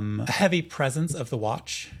some heavy presence of the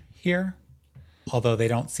watch here, although they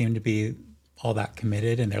don't seem to be all that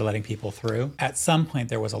committed and they're letting people through. At some point,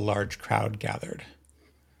 there was a large crowd gathered,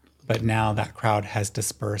 but now that crowd has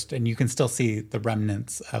dispersed, and you can still see the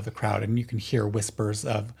remnants of the crowd, and you can hear whispers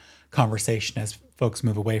of conversation as folks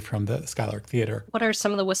move away from the Skylark Theater. What are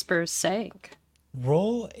some of the whispers saying?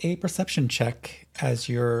 Roll a perception check as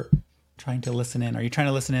you're trying to listen in? Are you trying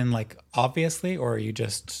to listen in like obviously, or are you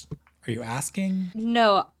asking?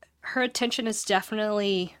 No, her attention is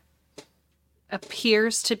definitely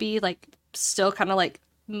appears to be like still kind of like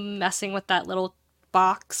messing with that little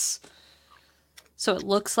box. So it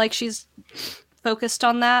looks like she's focused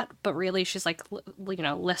on that, but really she's like,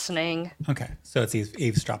 listening. Okay, so it's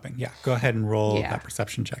eavesdropping. Yeah, go ahead and roll Yeah. that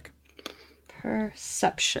perception check.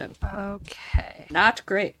 Perception. Okay. Not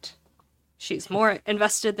great. She's more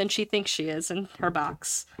invested than she thinks she is in her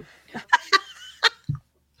box.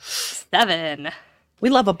 7. We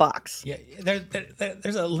love a box. Yeah,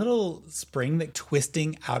 there's a little spring that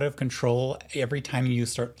twisting out of control every time you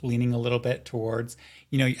start leaning a little bit towards,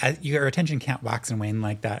 your attention can't wax and wane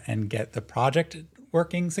like that and get the project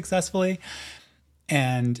working successfully.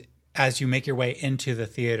 And as you make your way into the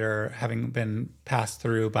theater, having been passed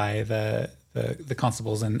through by the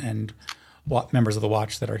constables and members of the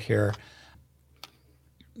watch that are here,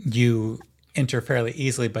 you enter fairly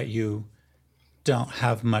easily, but you don't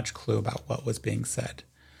have much clue about what was being said.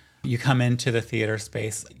 You come into the theater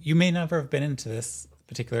space. You may never have been into this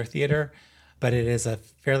particular theater, but it is a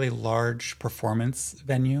fairly large performance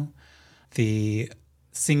venue. The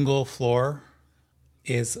single floor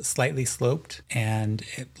is slightly sloped, and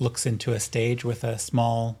it looks into a stage with a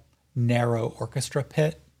small, narrow orchestra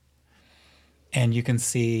pit. And you can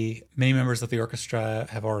see many members of the orchestra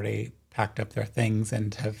have already packed up their things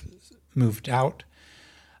and have moved out.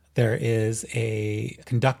 There is a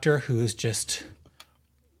conductor who's just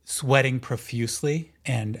sweating profusely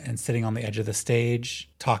and sitting on the edge of the stage,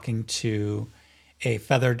 talking to a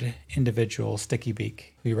feathered individual, Sticky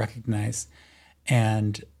Beak, who you recognize.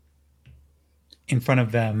 And in front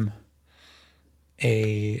of them,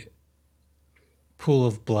 a pool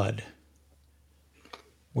of blood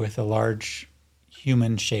with a large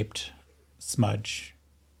human-shaped smudge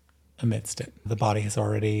amidst it. The body has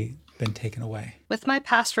already been taken away. With my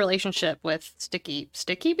past relationship with Sticky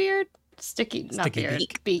Beard? Not Sticky Beard.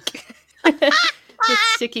 Beak. With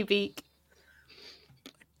Sticky Beak.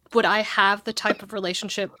 Would I have the type of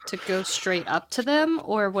relationship to go straight up to them,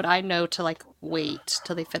 or would I know to like wait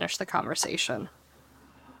till they finish the conversation?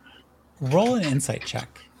 Roll an insight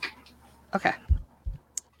check. Okay.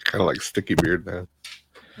 Kind of like Sticky Beard now.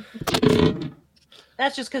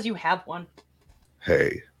 That's just because you have one.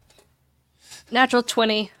 Hey. Natural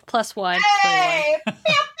 20 plus 1. Hey! 21.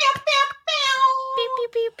 Pew, pew,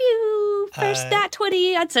 pew, pew. First nat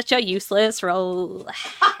 20 on such a useless roll.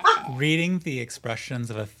 Reading the expressions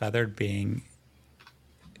of a feathered being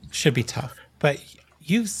should be tough, but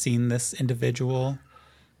you've seen this individual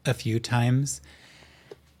a few times,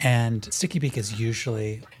 and Sticky Beak is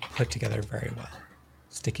usually put together very well.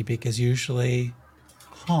 Sticky Beak is usually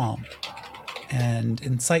calm and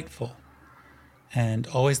insightful and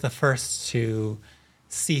always the first to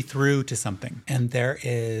see through to something. And there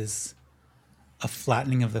is a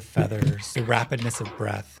flattening of the feathers, the rapidness of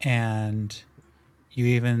breath, and you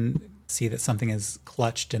even see that something is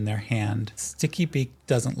clutched in their hand. Sticky Beak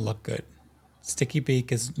doesn't look good. Sticky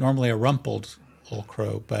Beak is normally a rumpled old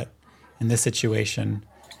crow, but in this situation,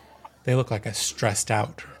 they look like a stressed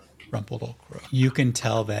out rumpled old crow. You can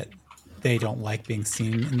tell that they don't like being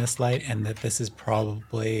seen in this light and that this is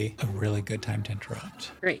probably a really good time to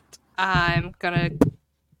interrupt. Great. I'm gonna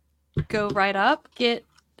go right up, get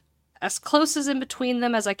as close as in between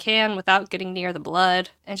them as I can without getting near the blood,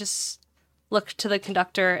 and just look to the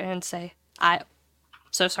conductor and say, I'm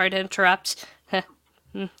so sorry to interrupt.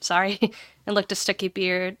 Sorry. And look to Sticky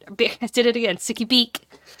Beard. I did it again. Sticky Beak.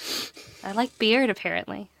 I like beard,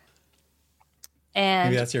 apparently. And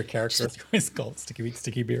maybe that's your character. It's called Sticky Beak,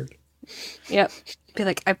 Sticky Beard. Yep. Be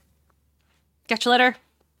like, I got your letter.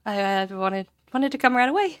 I wanted to come right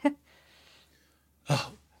away.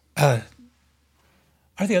 Are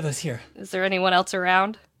the others here? Is there anyone else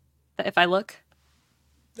around? If I look?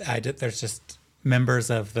 There's just members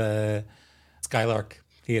of the Skylark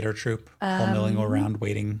Theater Troupe all milling around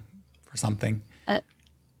waiting for something.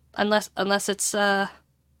 Unless it's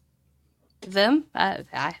them.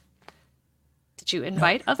 Did you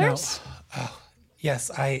invite others? No. Oh,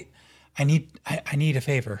 yes, I need a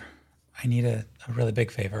favor. I need a really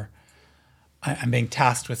big favor. I'm being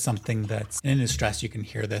tasked with something that's in his stress. You can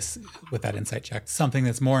hear this with that insight check. Something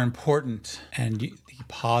that's more important. And he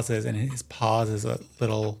pauses, and his pause is a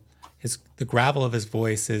little. The gravel of his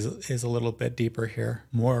voice is a little bit deeper here.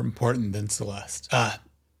 More important than Celeste.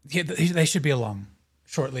 They should be along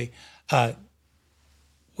shortly.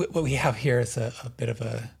 What we have here is a bit of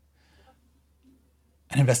an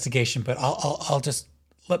investigation, but I'll just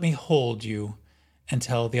let me hold you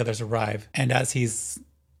until the others arrive. And as he's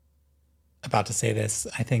about to say this,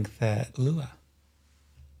 I think that Lua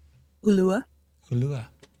Ulua. Ulua,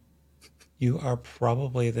 you are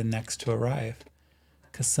probably the next to arrive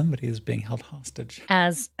because somebody is being held hostage.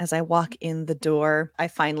 As I walk in the door, I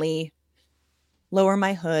finally lower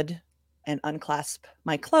my hood and unclasp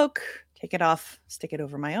my cloak, take it off, stick it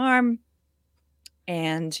over my arm,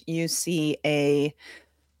 and you see a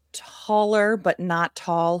taller but not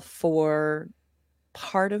tall for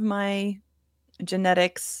part of my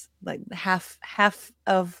genetics, like half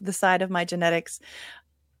of the side of my genetics,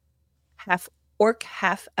 half orc,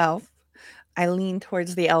 half elf. I lean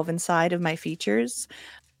towards the elven side of my features.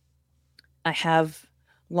 I have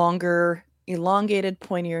longer, elongated,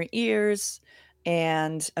 pointier ears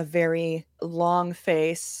and a very long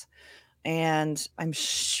face. And I'm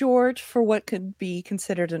short for what could be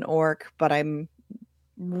considered an orc, but I'm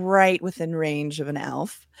right within range of an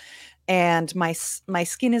elf. And my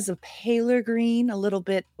skin is a paler green, a little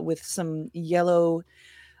bit with some yellow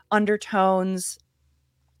undertones.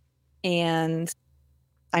 And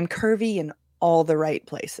I'm curvy in all the right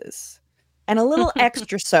places. And a little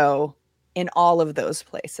extra so in all of those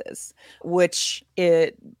places, which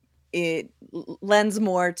it lends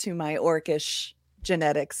more to my orcish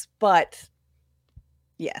genetics, but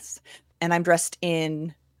yes. And I'm dressed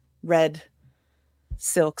in red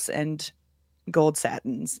silks and gold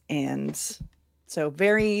satins, and so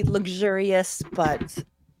very luxurious, but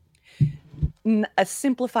a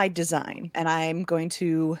simplified design. And I'm going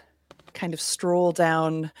to kind of stroll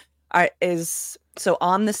down. So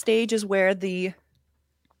on the stage is where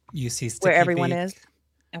You see Sticky where everyone Beak, is.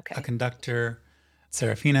 Okay. a conductor,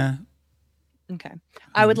 Serafina. Okay.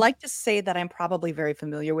 I would like to say that I'm probably very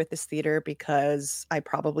familiar with this theater because I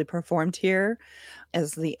probably performed here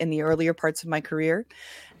in the earlier parts of my career.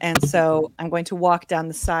 And so I'm going to walk down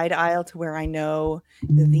the side aisle to where I know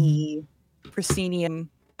the proscenium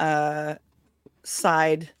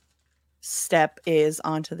side step is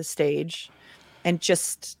onto the stage, and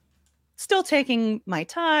just still taking my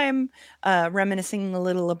time, reminiscing a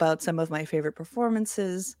little about some of my favorite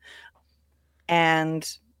performances. And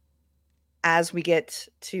as we get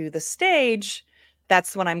to the stage,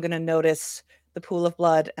 that's when I'm going to notice the pool of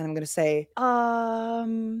blood, and I'm going to say,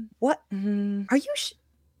 what? Are you,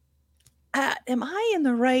 am I in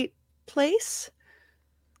the right place?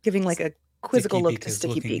 Giving like a quizzical look to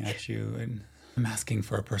Sticky looking Beak. at you, and I'm asking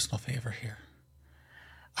for a personal favor here.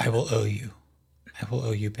 I will owe you. I will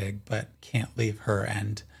owe you big, but can't leave her,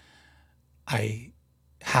 and I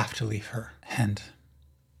have to leave her. And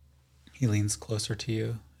he leans closer to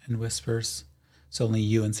you and whispers, "It's only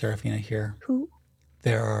you and Serafina here. Who?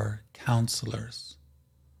 There are counselors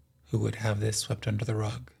who would have this swept under the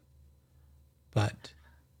rug. But,"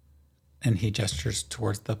 and he gestures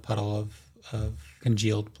towards the puddle of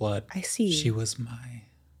congealed blood. I see. "She was my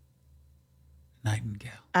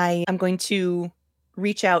nightingale." I am going to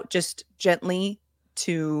reach out just gently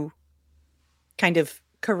to kind of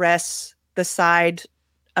caress the side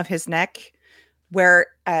of his neck, where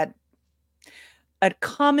at a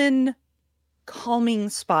common calming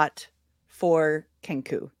spot for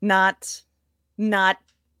Kenku. Not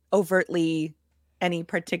overtly any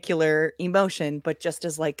particular emotion, but just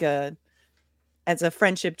as as a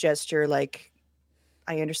friendship gesture, like,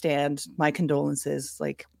 I understand, my condolences.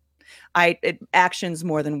 Like, actions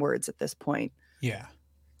more than words at this point. Yeah,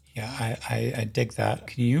 I dig that.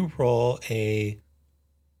 Can you roll a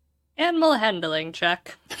Animal handling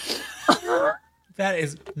check. That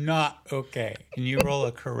is not okay. Can you roll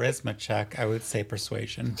a charisma check? I would say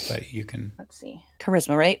persuasion, but you can. Let's see.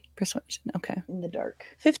 Charisma, right? Persuasion. Okay. In the dark.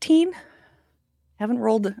 15. Haven't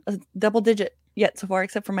rolled a double digit yet so far,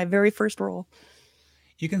 except for my very first roll.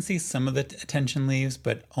 You can see some of the attention leaves,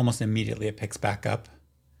 but almost immediately it picks back up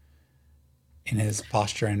in his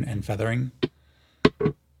posture and feathering.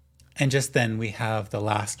 And just then we have the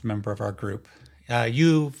last member of our group.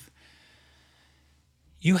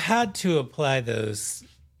 You had to apply those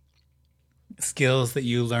skills that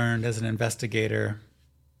you learned as an investigator.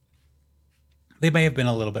 They may have been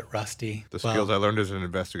a little bit rusty. The skills I learned as an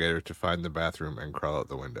investigator to find the bathroom and crawl out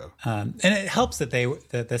the window. And it helps that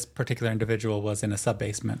this particular individual was in a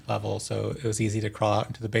sub-basement level, so it was easy to crawl out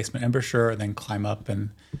into the basement embouchure and then climb up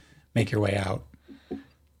and make your way out.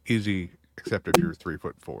 Easy, except if you're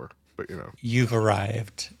 3'4", but you know. You've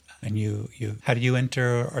arrived. And you how do you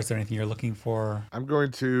enter, or is there anything you're looking for? I'm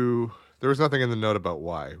going to, there was nothing in the note about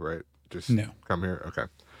why, right? Just No. Come here? Okay.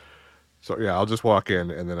 So yeah, I'll just walk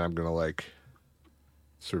in and then I'm going to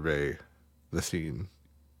survey the scene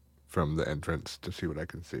from the entrance to see what I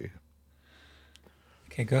can see.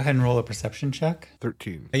 Okay, go ahead and roll a perception check.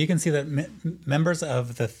 13. You can see that members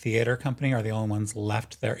of the theater company are the only ones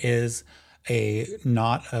left. There is a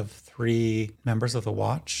knot of 3 members of the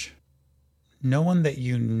watch no one that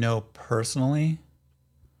you know personally,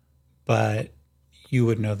 but you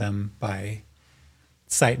would know them by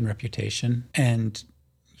sight and reputation. And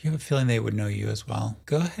you have a feeling they would know you as well.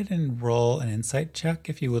 Go ahead and roll an insight check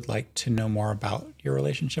if you would like to know more about your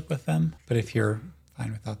relationship with them. But if you're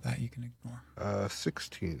fine without that, you can ignore.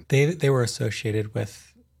 16. They were associated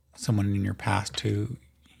with someone in your past who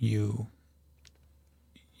you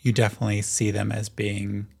definitely see them as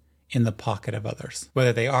being in the pocket of others.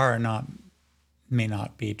 Whether they are or not may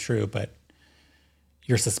not be true, but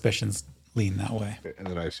your suspicions lean that way. Okay, and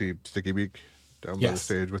then I see Sticky Beak down by the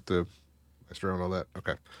stage with the maestro and all that.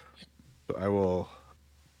 Okay. So I will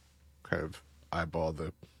kind of eyeball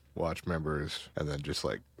the watch members and then just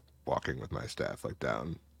like walking with my staff like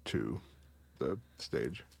down to the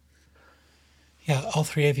stage. Yeah, all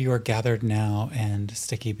three of you are gathered now, and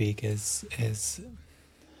Sticky Beak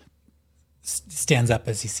stands up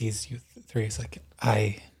as he sees you three. He's like,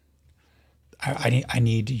 I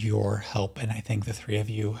need your help, and I think the three of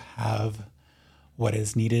you have what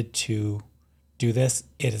is needed to do this.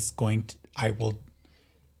 It is going to, I will,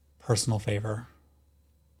 personal favor.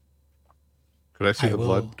 Could I see the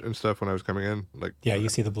blood and stuff when I was coming in? Like, yeah, you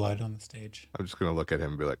see the blood on the stage. I'm just going to look at him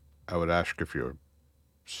and be like, I would ask if you're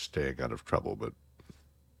staying out of trouble, but,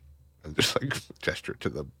 and just like gesture to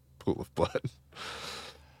the pool of blood.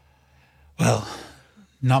 Well,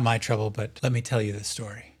 not my trouble, but let me tell you the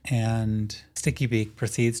story. And Sticky Beak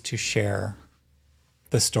proceeds to share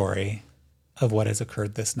the story of what has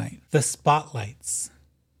occurred this night. The spotlights,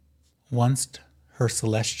 once her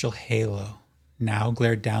celestial halo, now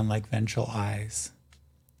glared down like vengeful eyes.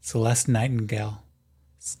 Celeste Nightingale,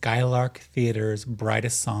 Skylark Theater's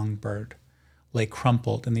brightest songbird, lay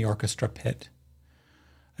crumpled in the orchestra pit.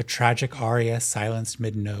 A tragic aria silenced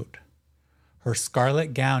mid-note. Her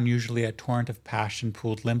scarlet gown, usually a torrent of passion,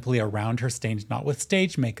 pooled limply around her, stained not with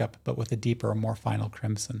stage makeup, but with a deeper, more final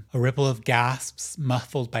crimson. A ripple of gasps,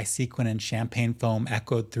 muffled by sequin and champagne foam,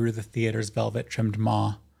 echoed through the theater's velvet-trimmed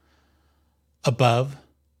maw. Above,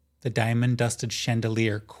 the diamond-dusted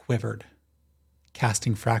chandelier quivered,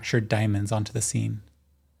 casting fractured diamonds onto the scene.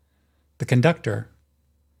 The conductor,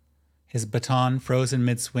 his baton frozen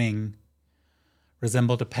mid-swing,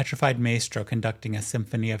 resembled a petrified maestro conducting a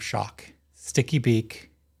symphony of shock. Sticky Beak,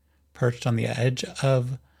 perched on the edge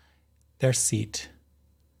of their seat,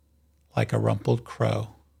 like a rumpled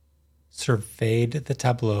crow, surveyed the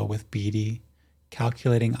tableau with beady,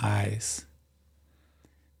 calculating eyes.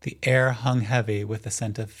 The air hung heavy with the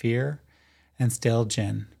scent of fear and stale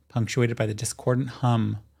gin, punctuated by the discordant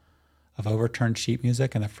hum of overturned sheet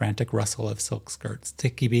music and the frantic rustle of silk skirts.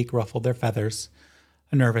 Sticky Beak ruffled their feathers,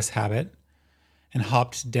 a nervous habit, and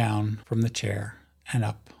hopped down from the chair and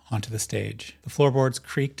up onto the stage. The floorboards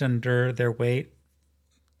creaked under their weight,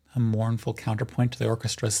 a mournful counterpoint to the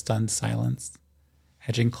orchestra's stunned silence.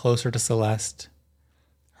 Edging closer to Celeste,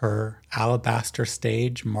 her alabaster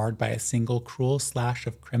stage marred by a single cruel slash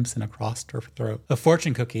of crimson across her throat. A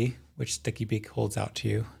fortune cookie, which Sticky Beak holds out to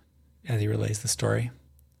you as he relays the story,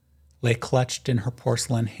 lay clutched in her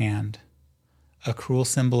porcelain hand, a cruel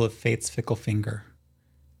symbol of fate's fickle finger.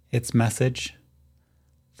 Its message,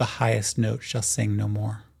 the highest note shall sing no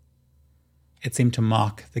more. It seemed to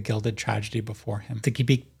mock the gilded tragedy before him. Sticky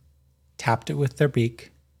Beak tapped it with their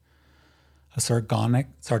beak, a sardonic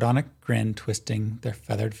grin twisting their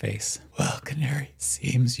feathered face. Well, Canary, it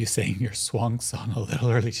seems you sang your swan song a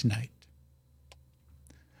little early tonight.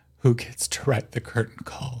 Who gets to write the curtain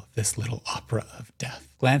call of this little opera of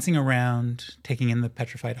death? Glancing around, taking in the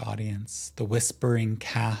petrified audience, the whispering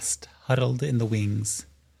cast huddled in the wings,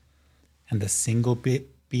 and the single bead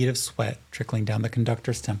of sweat trickling down the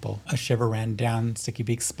conductor's temple. A shiver ran down Sticky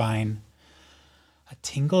Beak's spine. A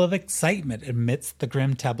tingle of excitement amidst the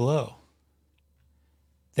grim tableau.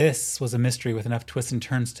 This was a mystery with enough twists and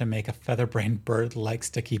turns to make a feather-brained bird like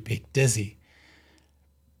Sticky Beak dizzy.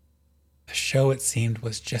 The show, it seemed,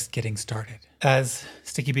 was just getting started. As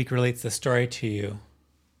Sticky Beak relates the story to you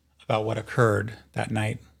about what occurred that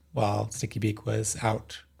night while Sticky Beak was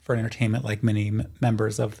out for entertainment, like many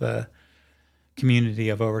members of the community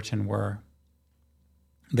of Overton were,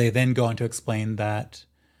 they then go on to explain that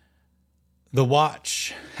the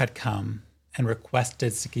watch had come and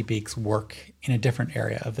requested Sticky Beak's work in a different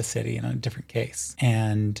area of the city in a different case.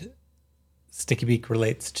 And Sticky Beak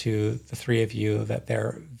relates to the three of you that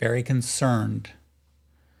they're very concerned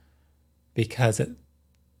because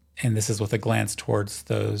and this is with a glance towards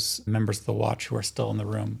those members of the watch who are still in the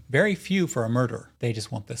room, very few for a murder. They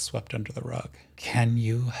just want this swept under the rug. Can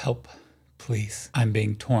you help, please? I'm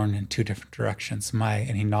being torn in two different directions.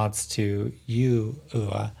 And he nods to you,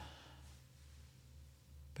 Ua,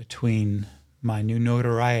 between my new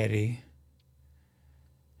notoriety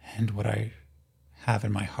and what I have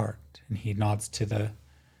in my heart. And he nods to the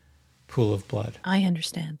pool of blood. I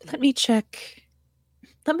understand. Let me check.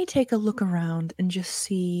 Let me take a look around and just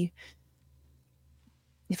see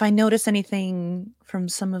if I notice anything from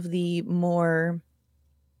some of the more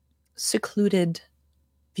secluded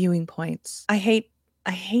viewing points. I hate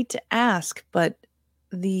to ask, but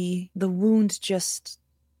the wound just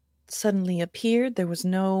suddenly appeared. There was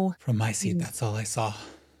no... From my seat, that's all I saw.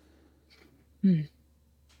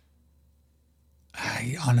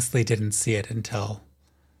 I honestly didn't see it until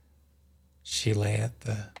she lay at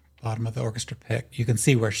the bottom of the orchestra pit. You can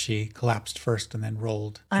see where she collapsed first and then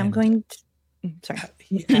rolled. I'm going to... Sorry.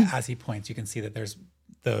 As he points, you can see that there's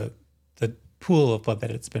the pool of blood,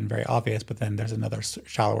 that it's been very obvious, but then there's another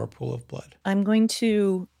shallower pool of blood. I'm going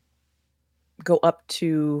to go up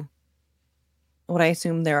to what I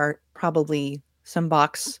assume there are probably some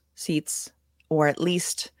box seats, or at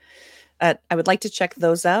least I would like to check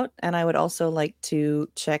those out. And I would also like to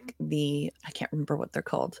check I can't remember what they're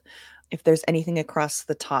called, if there's anything across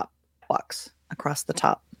the top box, across the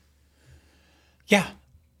top. Yeah.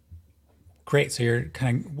 Great. So you're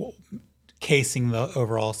kind of casing the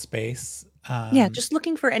overall space. Yeah, just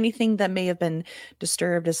looking for anything that may have been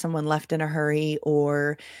disturbed as someone left in a hurry,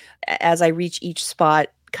 or as I reach each spot,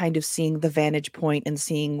 kind of seeing the vantage point and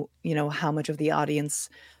seeing, how much of the audience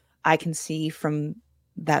I can see from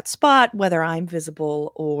that spot, whether I'm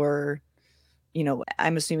visible or,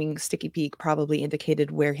 I'm assuming Sticky Peak probably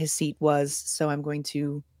indicated where his seat was. So I'm going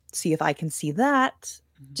to see if I can see that.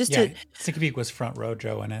 Sticky Peak was front row,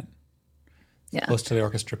 Joe, in it. Close to the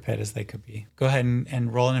orchestra pit as they could be. Go ahead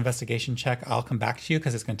and roll an investigation check. I'll come back to you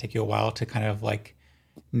because it's going to take you a while to kind of like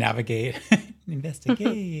navigate.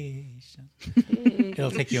 Investigation. It'll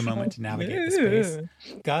take you a moment to navigate the space.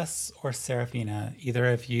 Gus or Serafina, either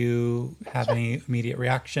of you have any immediate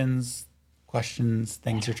reactions, questions,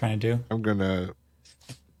 things you're trying to do? I'm going to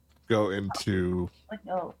go into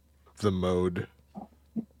the mode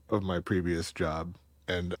of my previous job.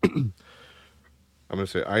 And I'm going to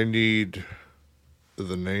say, I need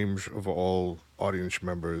the names of all audience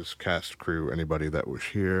members, cast, crew, anybody that was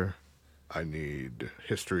here. I need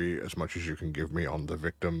history as much as you can give me on the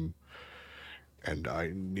victim. And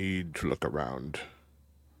I need to look around.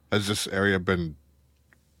 Has this area been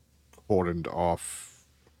cordoned off?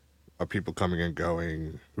 Are people coming and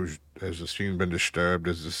going? Has the scene been disturbed?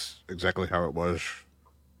 Is this exactly how it was?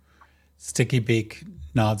 Sticky Beak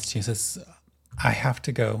nods to you and says, I have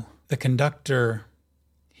to go. The conductor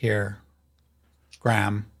here,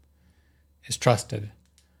 Graham, is trusted.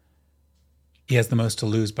 He has the most to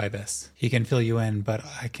lose by this. He can fill you in, but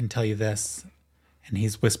I can tell you this, and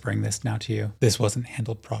he's whispering this now to you. This wasn't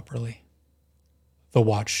handled properly. The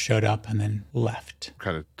watch showed up and then left.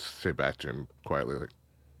 Kind of say back to him quietly, like,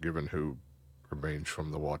 given who remains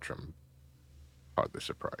from the watch, I'm hardly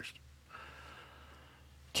surprised.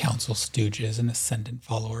 Council stooges and ascendant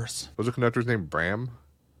followers. Was the conductor's name Bram?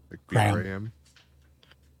 Like Graham. B-R-A-M?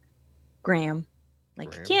 Graham.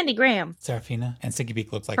 Like Graham? Candy Graham. Serafina and Sticky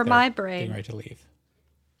Beak looks like For they're my brain. getting ready to leave.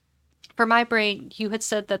 For my brain, you had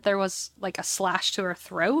said that there was like a slash to her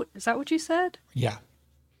throat. Is that what you said? Yeah.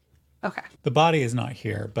 Okay. The body is not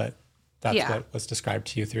here, but that's Yeah. what was described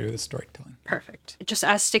to you through the storytelling. Perfect. Just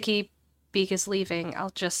as Sticky Beak is leaving,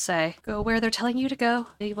 I'll just say, go where they're telling you to go.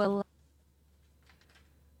 We will.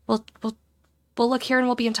 We'll look here and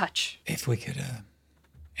we'll be in touch. If we could, and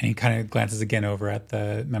he kind of glances again over at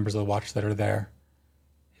the members of the watch that are there.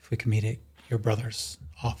 If we could meet at your brother's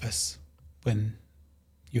office when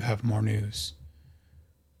you have more news.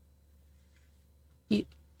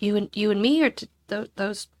 You and me, or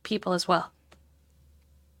those people as well?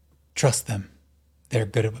 Trust them. They're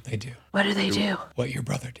good at what they do. What do they do? What your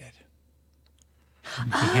brother did.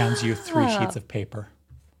 And he hands you 3 sheets of paper.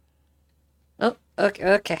 Oh,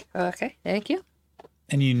 okay. Thank you.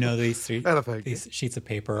 And you know these These sheets of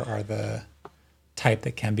paper are the type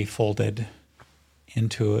that can be folded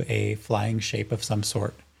into a flying shape of some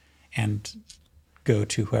sort and go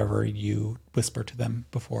to whoever you whisper to them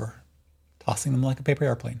before tossing them like a paper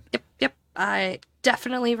airplane. Yep. I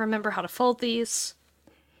definitely remember how to fold these.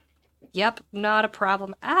 Yep, not a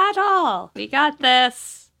problem at all. We got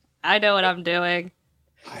this. I know what I'm doing.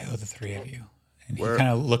 I owe the 3 of you. And Where- he kind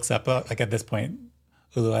of looks up, like at this point,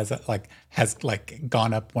 Ulu has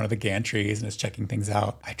gone up one of the gantries and is checking things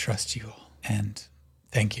out. I trust you all, and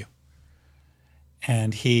thank you.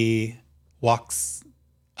 And he walks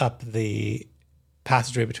up the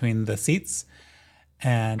passageway between the seats,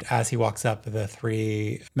 and as he walks up, the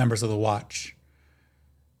 3 members of the watch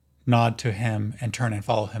nod to him and turn and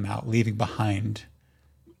follow him out, leaving behind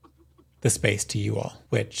the space to you all,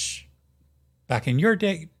 which back in your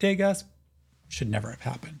day, Gus, should never have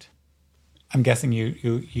happened. I'm guessing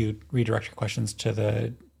you redirect your questions to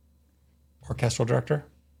the orchestral director.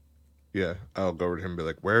 Yeah, I'll go over to him and be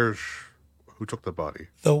like, who took the body?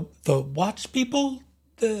 The watch people,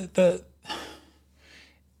 it's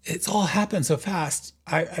all happened so fast.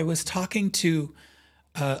 I was talking to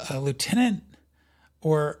a lieutenant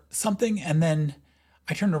or something, and then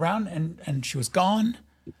I turned around and she was gone.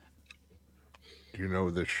 Do you know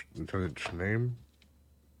the lieutenant's name?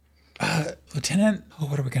 Lieutenant? Oh,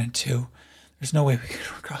 what are we gonna do? There's no way we could.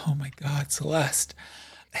 Oh my God, Celeste.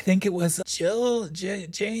 I think it was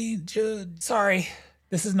Jane. Sorry,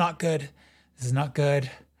 this is not good. This is not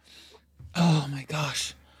good. Oh my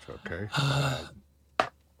gosh. It's okay.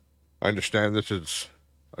 I understand this is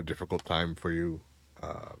a difficult time for you.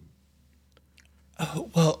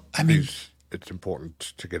 Well, I mean, it's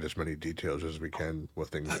important to get as many details as we can while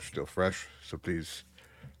things are still fresh. So please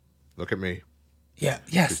look at me. Yeah.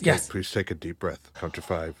 Yes. Please take a deep breath. Count to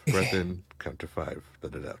 5. Breath in. Count to 5.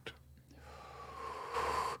 Let it out.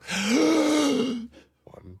 1,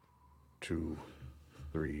 2,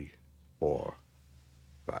 3, 4,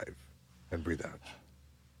 5, and breathe out.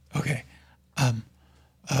 Okay.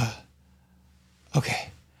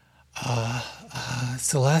 Okay.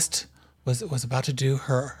 Celeste was about to do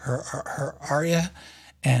her aria,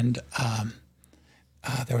 and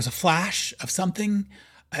there was a flash of something.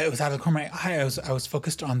 It was out of the corner of my eye. I was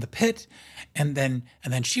focused on the pit, and then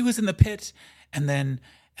she was in the pit, and then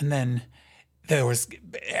there was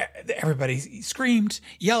everybody screamed,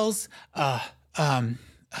 yells.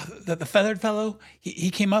 The feathered fellow he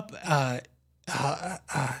came up, and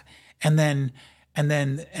then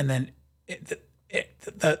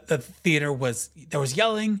the theater there was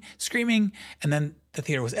yelling, screaming, and then the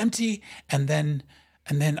theater was empty, and then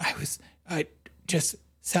I just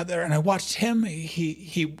sat there and I watched him.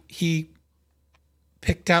 He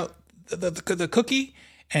picked out the cookie,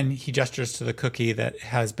 and he gestures to the cookie that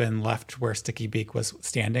has been left where Sticky Beak was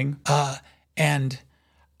standing. I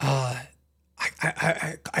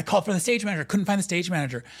called for the stage manager. Couldn't find the stage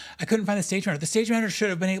manager. The stage manager should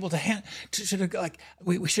have been able to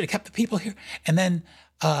we should have kept the people here. And then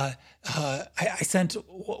I sent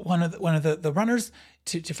one of the runners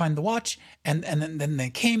to find the watch, and then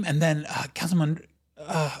they came, and then Councilman.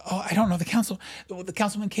 I don't know the council. The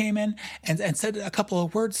councilman came in and said a couple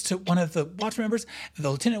of words to one of the watch members. The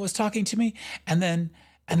lieutenant was talking to me, and then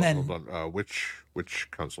Hold on. Which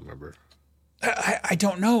council member? I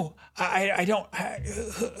don't know. I don't.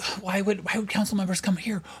 Why would council members come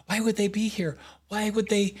here? Why would they be here? Why would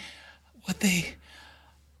they?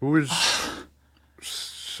 Who is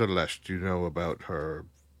Celeste? Do you know about her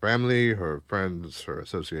family, her friends, her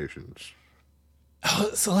associations?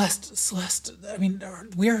 Oh, Celeste. I mean,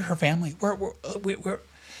 we're her family. We're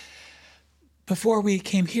before we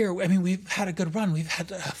came here. I mean, we've had a good run. We've had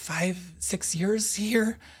 5-6 years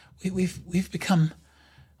here. We've become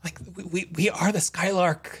like we are the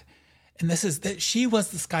Skylark, and this is that she was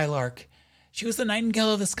the Skylark. She was the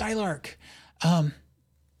nightingale of the Skylark. And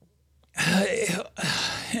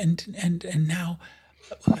now,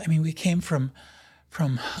 I mean, we came from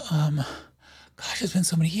gosh, it's been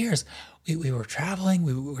so many years. We were traveling.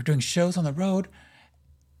 We were doing shows on the road.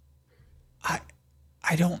 I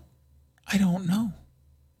don't know.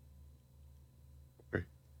 Okay.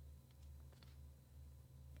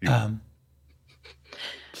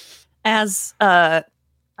 As the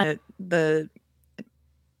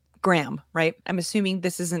Graham, right? I'm assuming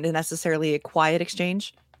this isn't necessarily a quiet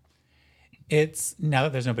exchange. It's now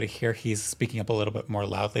that there's nobody here, he's speaking up a little bit more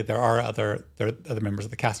loudly. There are other members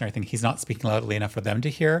of the cast and everything. He's not speaking loudly enough for them to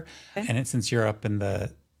hear. Okay. And since you're up in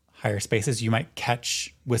the higher spaces, you might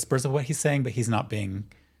catch whispers of what he's saying, but he's not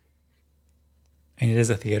being. And it is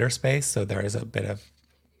a theater space, so there is a bit of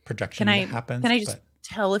projection that happens. Can I just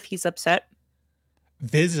tell if he's upset?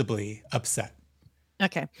 Visibly upset.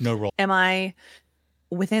 Okay. No roll. Am I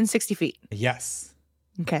within 60 feet? Yes.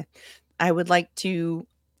 Okay. I would like to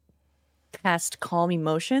cast Calm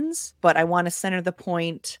Emotions, but I want to center the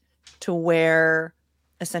point to where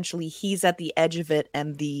essentially he's at the edge of it,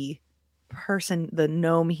 and the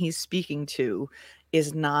gnome he's speaking to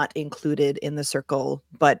is not included in the circle,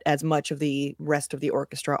 but as much of the rest of the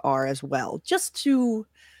orchestra are as well, just to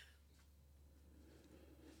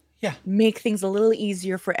make things a little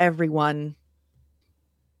easier for everyone.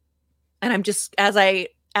 And I'm just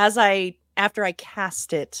after I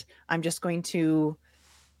cast it, I'm just going to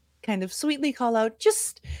kind of sweetly call out,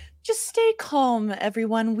 just stay calm,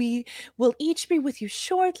 everyone. We will each be with you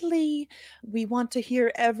shortly. We want to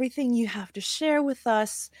hear everything you have to share with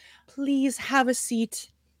us. Please have a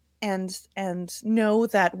seat. and know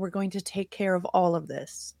that we're going to take care of all of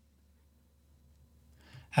this.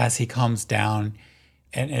 As he calms down,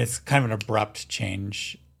 and it's kind of an abrupt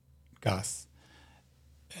change, Gus.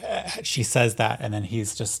 She says that, and then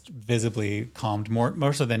he's just visibly calmed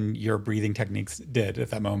more so than your breathing techniques did at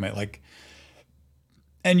that moment. Like,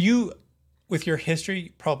 and you, with your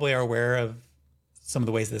history, probably are aware of some of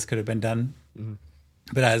the ways this could have been done. Mm-hmm.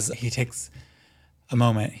 But as he takes a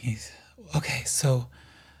moment, he's okay. So,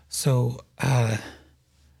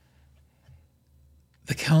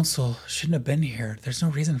 the council shouldn't have been here. There's no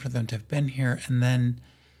reason for them to have been here. And then,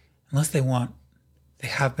 unless they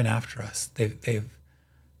have been after us.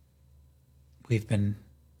 We've been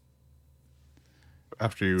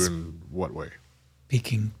after you in what way?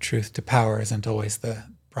 Speaking truth to power isn't always the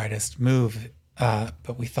brightest move,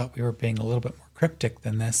 but we thought we were being a little bit more cryptic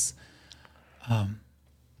than this. The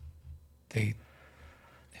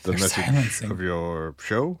message silencing of your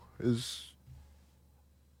show is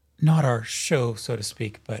not our show, so to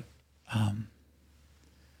speak, but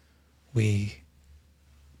we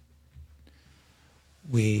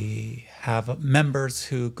have members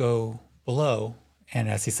who go below, and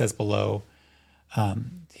as he says below,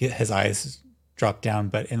 his eyes drop down,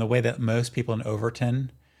 but in the way that most people in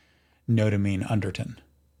Overton know to mean Underton.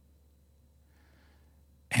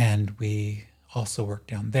 And we also work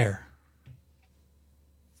down there.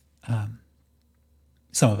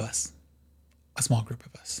 Some of us, a small group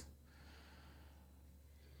of us.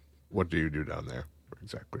 What do you do down there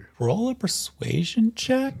exactly? Roll a persuasion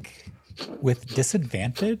check with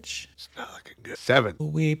disadvantage. It's not looking good. 7.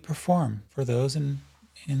 We perform for those in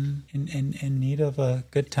need of a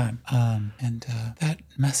good time. And that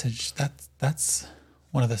message, that's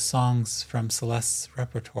one of the songs from Celeste's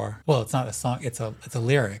repertoire. Well, it's not a song, it's a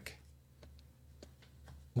lyric.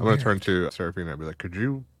 I'm going to turn to Seraphina and be like, could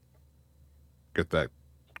you get that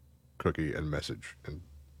cookie and message and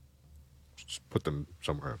just put them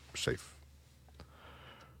somewhere safe?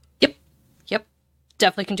 Yep.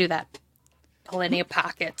 Definitely can do that. Plenty of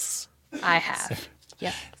pockets. I have.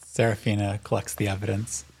 Yep. Seraphina collects the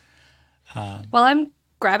evidence. While I'm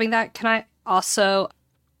grabbing that, can I also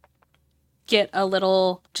get a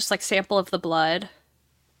little, just like, sample of the blood?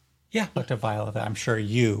 Yeah, looked a vial of that. I'm sure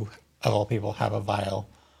you, of all people, have a vial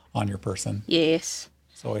on your person. Yes.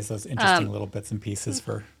 It's always those interesting little bits and pieces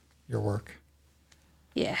for your work.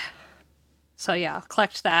 Yeah. So yeah, I'll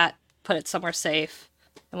collect that, put it somewhere safe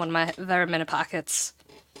in one of my very many pockets.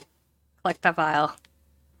 Collect that vial.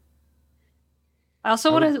 I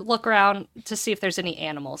also want to look around to see if there's any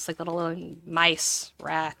animals, like little mice,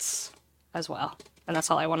 rats, as well. And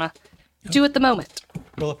that's all I want to do at the moment.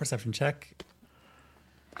 Roll a perception check.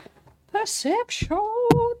 Perception.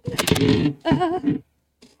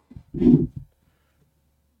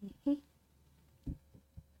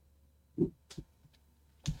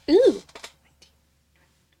 Ooh.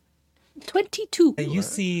 22. You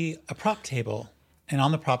see a prop table, and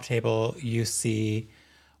on the prop table, you see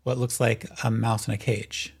what looks like a mouse in a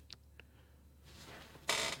cage.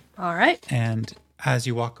 All right. And as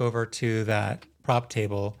you walk over to that prop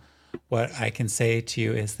table, what I can say to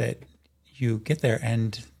you is that you get there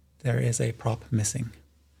and there is a prop missing.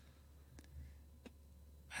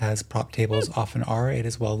 As prop tables often are, it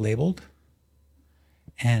is well labeled.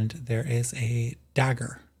 And there is a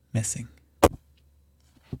dagger missing.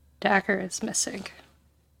 Dagger is missing.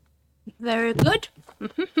 Very good.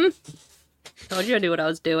 Told you I knew what I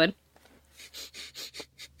was doing.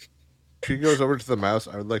 She goes over to the mouse.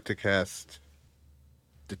 I would like to cast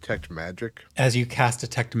Detect Magic. As you cast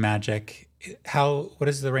Detect Magic, what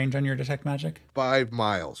is the range on your Detect Magic? 5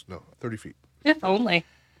 miles. No, 30 feet. If only.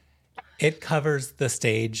 It covers the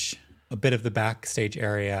stage, a bit of the backstage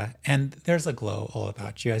area, and there's a glow all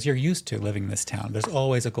about you. As you're used to living in this town, there's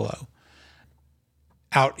always a glow.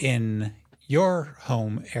 Out in your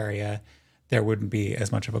home area, there wouldn't be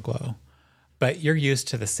as much of a glow. But you're used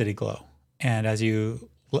to the city glow. And as you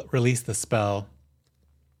release the spell,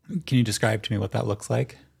 can you describe to me what that looks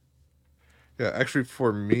like? Yeah, actually,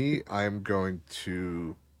 for me, I'm going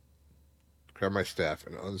to grab my staff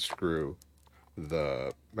and unscrew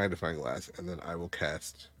the magnifying glass, and then I will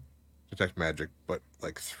cast Detect Magic, but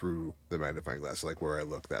like through the magnifying glass, like where I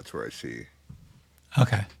look, that's where I see.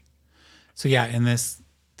 Okay. So yeah, in this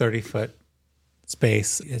 30-foot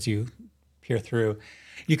space, as you peer through,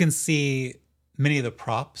 you can see many of the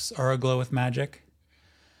props are aglow with magic.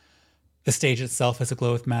 The stage itself is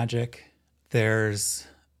aglow with magic. There's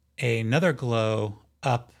another glow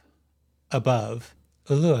up above.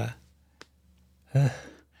 Ulua,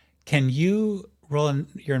 can you roll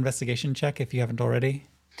your investigation check if you haven't already?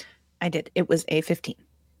 I did. It was a 15.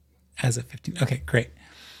 As a 15. Okay, great.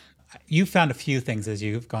 You've found a few things as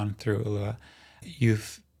you've gone through, Ulua.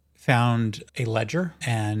 You've found a ledger,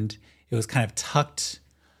 and it was kind of tucked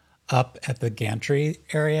up at the gantry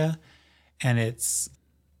area, and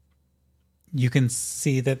you can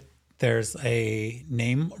see that there's a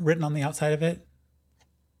name written on the outside of it.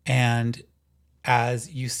 And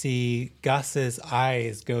as you see Gus's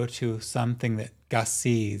eyes go to something that Gus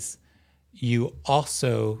sees, you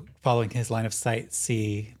also, following his line of sight,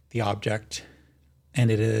 see the object, and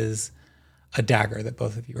it is a dagger that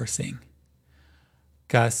both of you are seeing.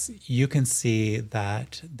 Gus, you can see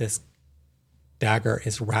that this dagger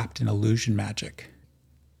is wrapped in illusion magic.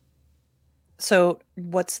 So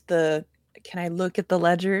can I look at the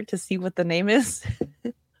ledger to see what the name is?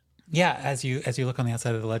 Yeah, as you look on the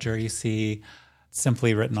outside of the ledger, you see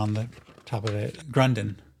simply written on the top of it,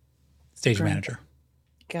 Grundon, stage manager.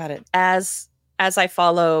 Got it. As I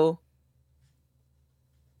follow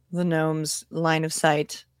the gnome's line of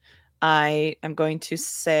sight, I am going to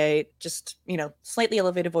say, just, slightly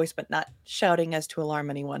elevated voice, but not shouting as to alarm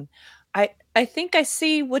anyone. I think I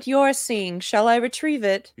see what you're seeing. Shall I retrieve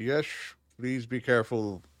it? Yes, please be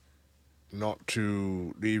careful not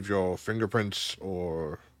to leave your fingerprints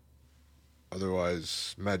or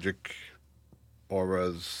otherwise magic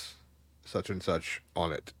auras, such and such,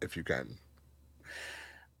 on it, if you can.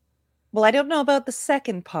 Well, I don't know about the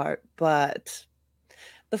second part, but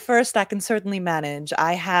the first I can certainly manage.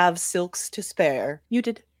 I have silks to spare. You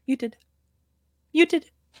did.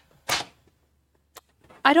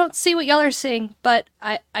 I don't see what y'all are seeing, but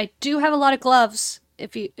I do have a lot of gloves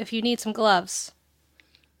if you need some gloves.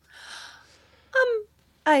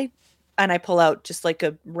 I pull out just like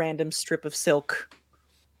a random strip of silk.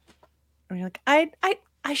 And you're like,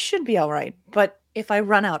 I should be all right, but if I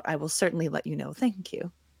run out, I will certainly let you know. Thank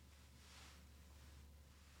you.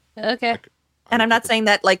 Okay. And I'm not saying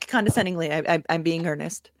that like condescendingly. I'm being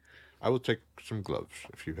earnest. I will take some gloves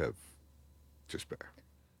if you have to spare.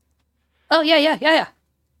 Oh, yeah.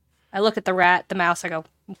 I look at the rat, the mouse, I go,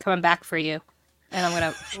 I'm coming back for you. And I'm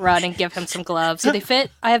going to run and give him some gloves. Do they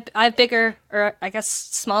fit? I have bigger, or I guess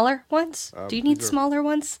smaller ones? Do you need smaller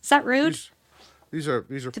ones? Is that rude? These are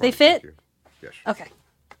Do fine, they fit? thank you. Yes. Okay.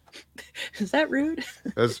 Is that rude?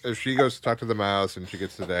 As she goes to talk to the mouse and she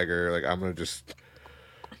gets the dagger, like, I'm going to just,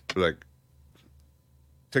 like,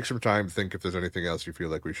 take some time, think if there's anything else you feel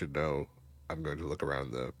like we should know. I'm going to look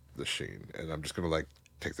around the scene, and I'm just going to, like,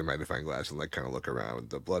 take the magnifying glass and, like, kind of look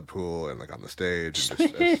around the blood pool and, like, on the stage and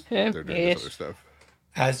just as they're doing this other stuff.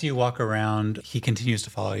 As you walk around, he continues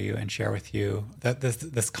to follow you and share with you that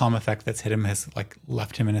this calm effect that's hit him has, like,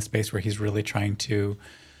 left him in a space where he's really trying to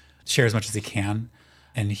share as much as he can.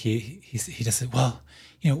 And he just said, well,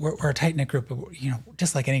 we're a tight-knit group, but,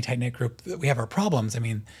 just like any tight-knit group, we have our problems. I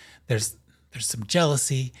mean, there's some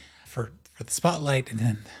jealousy for the spotlight, and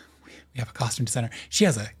then we have a costume designer. She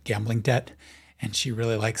has a gambling debt, and she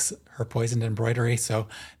really likes her poisoned embroidery. So,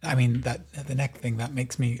 I mean, the neck thing, that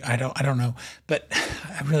makes me, I don't know, but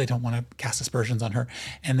I really don't want to cast aspersions on her.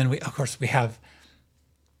 And then we have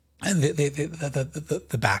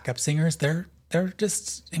the backup singers. They're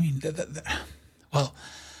just, I mean, well,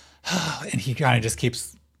 and he kind of just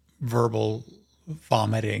keeps verbal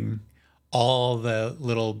vomiting all the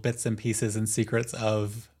little bits and pieces and secrets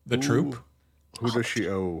of the troupe. Who does she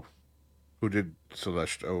owe? Who did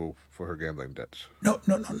Celeste owe for her gambling debts? No,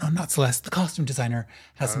 not Celeste. The costume designer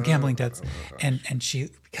has some gambling debts, and she,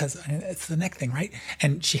 because it's the neck thing, right?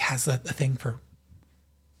 And she has a thing for.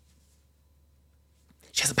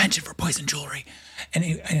 She has a penchant for poison jewelry and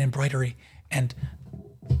embroidery, and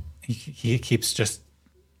he keeps just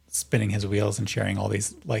spinning his wheels and sharing all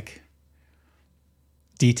these, like,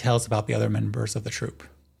 details about the other members of the troupe.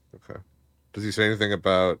 Okay. Does he say anything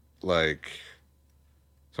about, like,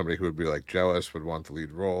 somebody who would be, like, jealous, would want the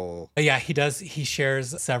lead role? Yeah, he does. He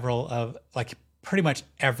shares several of, like, pretty much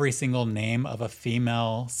every single name of a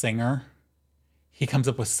female singer. He comes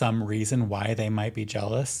up with some reason why they might be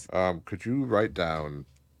jealous. Could you write down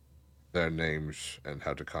their names and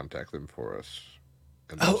how to contact them for us?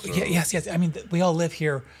 And Oh, also, yes. I mean, we all live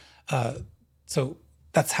here, so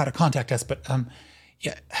that's how to contact us. But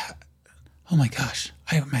yeah. Oh my gosh,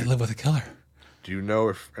 I might live with a killer. do you know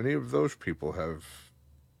if any of those people have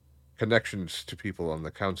connections to people on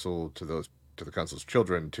the council, to the council's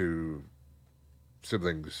children, to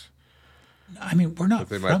siblings? I mean, we're not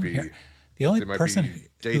They from might be here. The only They might person be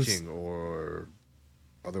dating or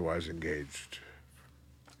otherwise engaged.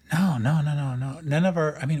 No. None of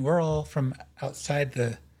our. I mean, we're all from outside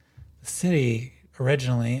the city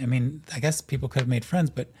originally. I mean, I guess people could have made friends,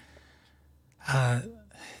 but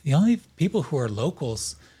the only people who are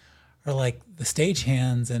locals are, like, the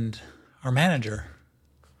stagehands and our manager.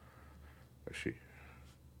 I see.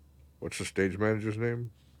 What's the stage manager's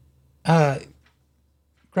name?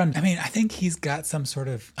 Grund. I mean, I think he's got some sort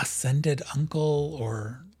of ascended uncle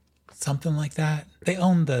or something like that. They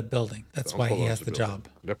own the building. That's why he has the job.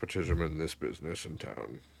 Nepotism in this business in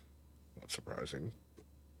town. Not surprising.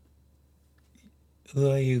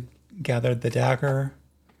 You gathered the dagger.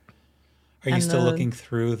 Are you still looking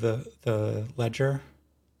through the ledger?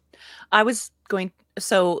 I was going.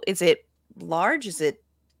 So, is it large? Is it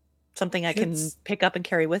something I can pick up and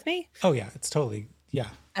carry with me? Oh yeah, it's totally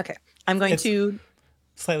Okay, I'm going to.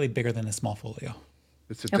 Slightly bigger than a small folio.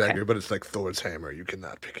 It's a dagger, but it's like Thor's hammer. You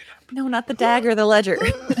cannot pick it up. No, not the dagger, the ledger.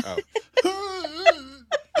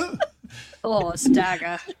 Oh, it's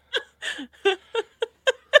dagger.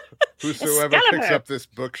 Whosoever picks up this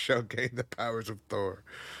book shall gain the powers of Thor.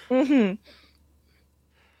 Mm-hmm.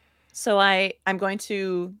 So I'm going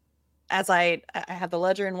to, as I have the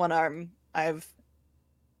ledger in one arm, I've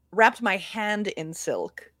wrapped my hand in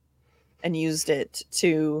silk and used it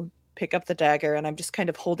to pick up the dagger, and I'm just kind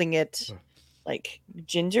of holding it like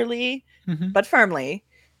gingerly but firmly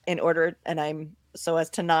in order, and I'm so as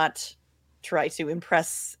to not try to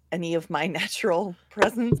impress any of my natural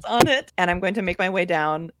presence on it. And I'm going to make my way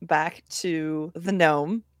down back to the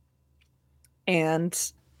gnome,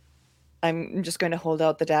 and I'm just going to hold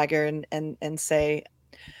out the dagger and say,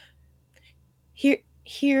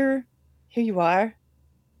 here you are.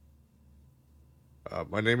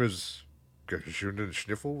 My name is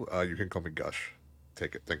Schniffel. You can call me Gush.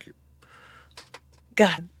 Take it. Thank you.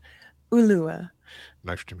 God, Ulua.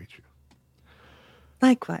 Nice to meet you.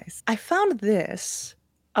 Likewise. I found this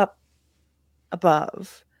up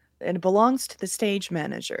above, and it belongs to the stage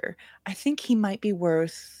manager. I think he might be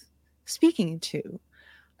worth speaking to.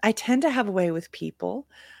 I tend to have a way with people,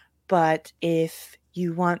 but if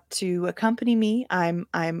you want to accompany me, I'm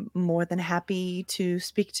more than happy to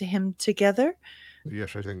speak to him together.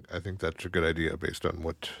 Yes, I think that's a good idea based on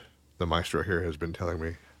what the maestro here has been telling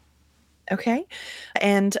me. Okay.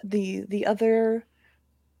 And the other,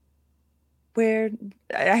 where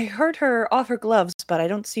I heard her off her gloves, but I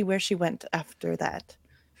don't see where she went after that.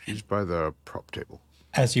 She's by the prop table.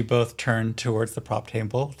 As you both turn towards the prop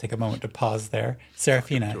table, take a moment to pause there.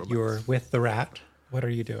 Serafina, you're with the rat. What are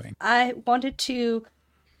you doing? I wanted to.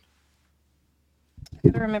 I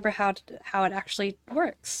gotta remember how it actually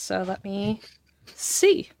works. So let me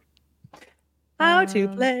see. How to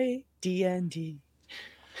play D&D.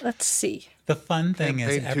 Let's see. The fun thing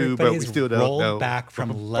is everybody's rolled back from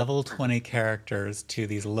level 20 characters to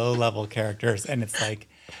these low-level characters, and it's like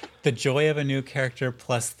the joy of a new character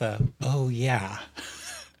plus the, oh yeah.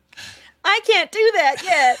 I can't do that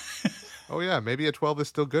yet. Oh yeah, maybe a 12 is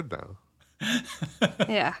still good now.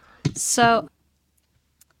 Yeah. So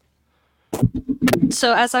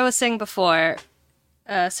as I was saying before,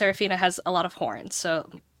 Serafina has a lot of horns. So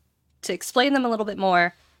to explain them a little bit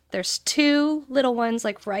more, there's two little ones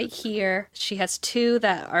like right here. She has two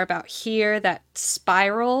that are about here that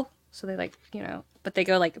spiral. So they like, but they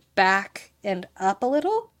go like back and up a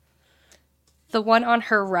little. The one on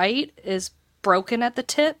her right is broken at the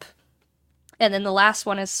tip. And then the last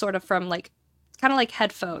one is sort of from like, kind of like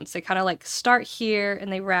headphones. They kind of like start here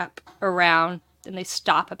and they wrap around and they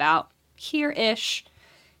stop about here-ish.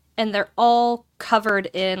 And they're all covered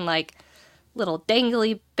in like little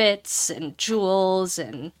dangly bits and jewels,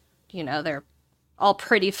 and they're all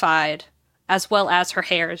prettified, as well as her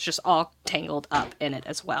hair is just all tangled up in it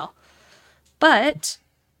as well. But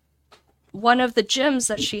one of the gems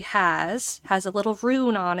that she has a little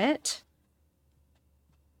rune on it,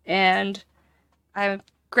 and I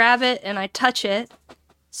grab it and I touch it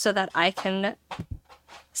so that I can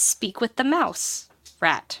speak with the mouse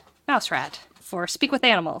rat for speak with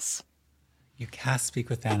animals. You cast speak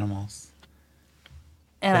with animals.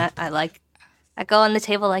 And I go on the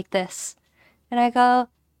table like this, and I go,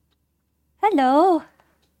 hello.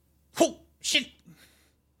 Oh, shit.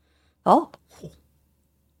 Oh. Is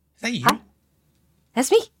that you? Hi.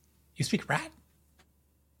 That's me. You speak rat?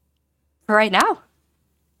 For right now.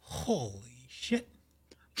 Holy shit.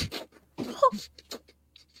 Oh.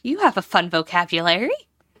 You have a fun vocabulary.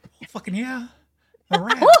 Oh, fucking yeah. A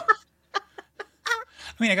rat.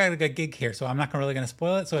 I mean, I got a good gig here, so I'm not really going to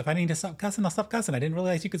spoil it. So if I need to stop cussing, I'll stop cussing. I didn't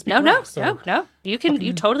realize you could speak rat, so No. You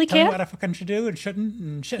totally tell me can. what I fucking should do and shouldn't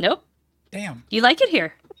and shit. Nope. Damn. You like it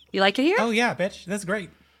here? Oh, yeah, bitch. That's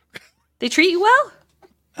great. They treat you well?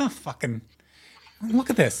 Oh, fucking.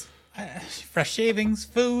 Look at this. Fresh shavings,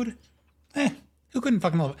 food. Who couldn't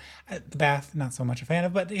fucking love it? The bath, not so much a fan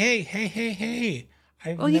of, but hey.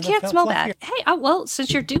 Well, you can't smell bad. Hey, well,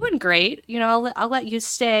 since you're doing great, I'll let you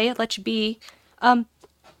stay. I'll let you be.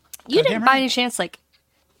 You didn't by any chance, like,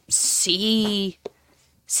 see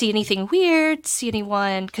anything weird? See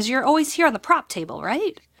anyone? Because you're always here on the prop table,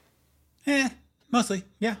 right? Mostly,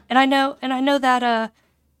 yeah. And I know that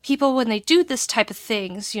people, when they do this type of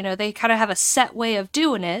things, they kind of have a set way of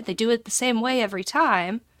doing it. They do it the same way every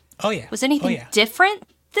time. Oh yeah. Was anything different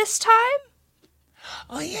this time?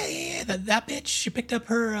 Oh yeah. That bitch, she picked up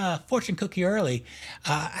her fortune cookie early.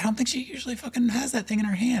 I don't think she usually fucking has that thing in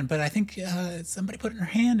her hand, but I think somebody put it in her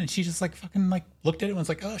hand and she just like fucking like looked at it and was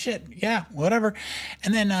like, oh shit, yeah, whatever.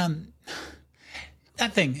 And then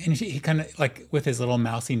that thing, and he kind of like with his little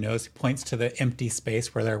mousy nose points to the empty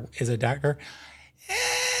space where there is a dagger.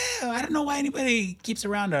 I don't know why anybody keeps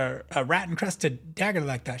around a rat encrusted dagger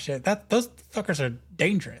like that shit. Those fuckers are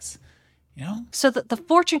dangerous. So the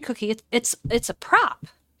fortune cookie, it's a prop.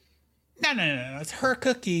 No. It's her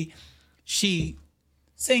cookie. She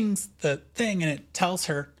sings the thing and it tells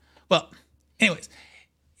her. Well, anyways,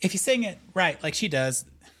 if you sing it right, like she does,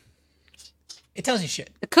 it tells you shit.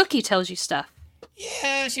 The cookie tells you stuff.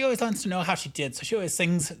 Yeah, she always wants to know how she did. So she always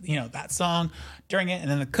sings, that song during it. And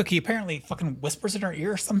then the cookie apparently fucking whispers in her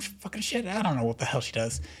ear or some fucking shit. I don't know what the hell she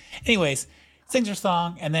does. Anyways, sings her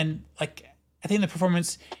song. And then, like, at the end of the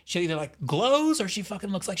performance, she either, like, glows or she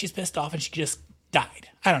fucking looks like she's pissed off and she just died.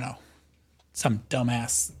 I don't know. Some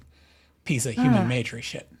dumbass piece of human majory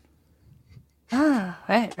shit.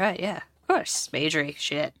 Right, yeah. Of course, majory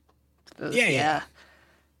shit. Yeah.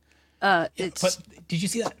 But did you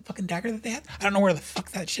see that fucking dagger that they had? I don't know where the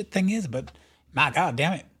fuck that shit thing is, but my god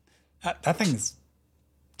damn it. That thing's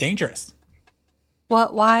dangerous.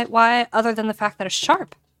 Well, why other than the fact that it's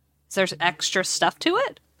sharp? Is there extra stuff to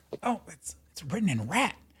it? Oh, it's written in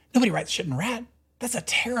rat. Nobody writes shit in rat. That's a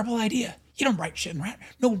terrible idea. You don't write shit in rat.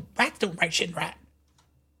 No, rats don't write shit in rat.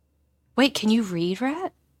 Wait, can you read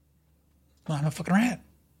rat? Well, I'm a fucking rat.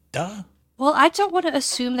 Duh. Well, I don't want to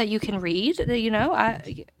assume that you can read,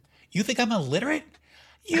 You think I'm illiterate?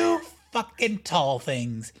 You fucking tall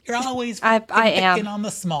things. You're always I picking am on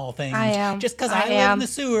the small things. I am. Just because I live in the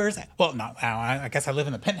sewers. Well, not now. I guess I live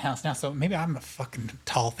in the penthouse now, so maybe I'm a fucking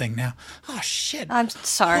tall thing now. Oh, shit. I'm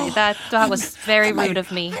sorry. That was very rude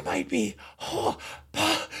of me. I might be.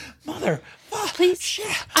 Mother. Please.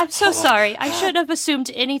 Shit. I'm so sorry. I shouldn't have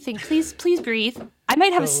assumed anything. Please breathe. I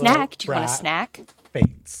might have a snack. Do you want a snack?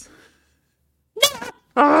 Faints.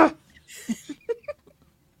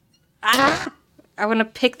 I'm going to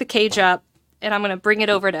pick the cage up and I'm going to bring it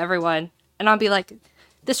over to everyone. And I'll be like,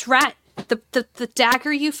 this rat, the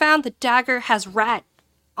dagger you found, the dagger has rat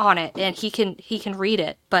on it and he can read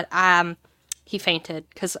it. But he fainted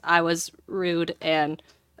because I was rude and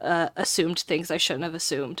assumed things I shouldn't have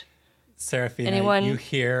assumed. Seraphina, anyone you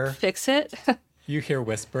hear... fix it? You hear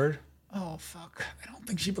whispered. Oh, fuck. I don't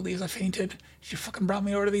think she believes I fainted. She fucking brought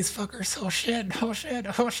me over to these fuckers. Oh, shit. Oh,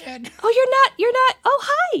 you're not. Oh,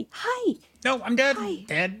 hi. No, I'm dead. Hi.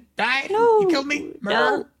 Dead. Died. No. You killed me. Murder.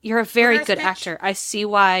 No. You're a very Murderous good bitch. actor. I see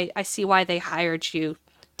why they hired you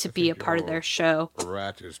to be a part of their show. The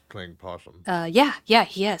rat is playing possum. Yeah,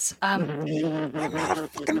 he is. I'm not a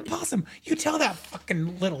fucking possum. You tell that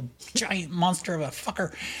fucking little giant monster of a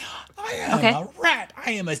fucker. I am a rat.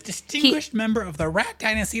 I am a distinguished member of the rat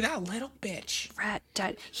dynasty. That little bitch. Rat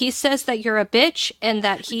died. He says that you're a bitch and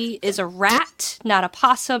that he is a rat, not a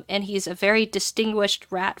possum, and he's a very distinguished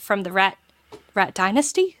rat from the rat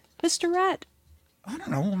dynasty, Mr. Rat. I don't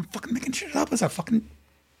know. I'm fucking making shit up as I fucking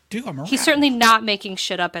do. I'm a rat. He's certainly not making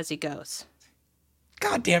shit up as he goes.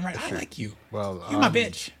 God damn right. I like you. Well, You're my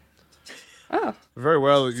bitch. Oh. Very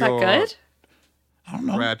well. Is that good? I don't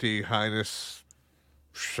know. Ratty Highness.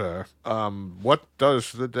 Sure. What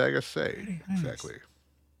does the dagger say exactly?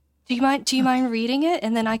 Do you mind reading it,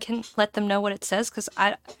 and then I can let them know what it says? Because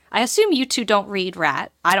I assume you two don't read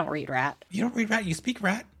rat. I don't read rat. You don't read rat. You speak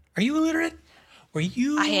rat. Are you illiterate? Were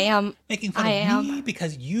you? I am. Making fun of me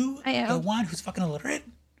because you I am. the one who's fucking illiterate.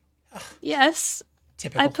 Ugh, Yes.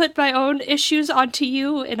 typical. I put my own issues onto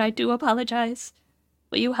you, and I do apologize.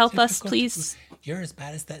 Will you help us, Typical. please? You're as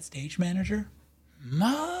bad as that stage manager.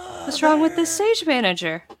 What's wrong with this stage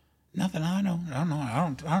manager? Nothing. I know. I don't know.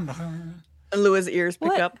 I don't know. And Louis' ears pick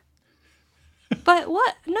What? up. But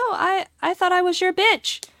what? No, I thought I was your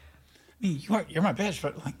bitch. I mean, you're my bitch,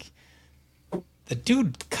 but like, the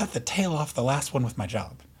dude cut the tail off the last one with my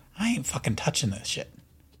job. I ain't fucking touching this shit.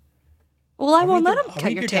 Well, I won't read let the- him I'll cut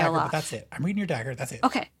read your tail dagger, off. But that's it. I'm reading your dagger. That's it.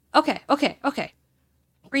 Okay.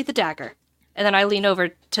 Read the dagger. And then I lean over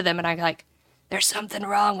to them and I'm like, there's something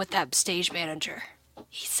wrong with that stage manager.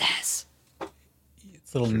 He says.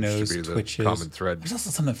 Its little Seems to nose be the twitches. common thread. There's also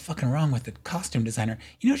something fucking wrong with the costume designer.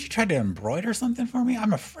 You know, she tried to embroider something for me.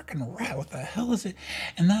 I'm a freaking rat. What the hell is it?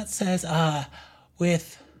 And that says,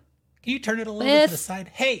 with Can you turn it a little bit to the side?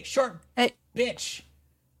 Hey, short bitch.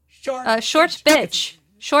 Short bitch.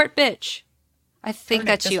 Short bitch. I think Turn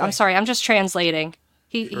it that's this you. way. I'm sorry. I'm just translating.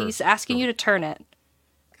 He's asking you to turn it.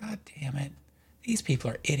 God damn it. These people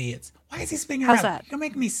are idiots. Why is he spinning How's around? that? You're gonna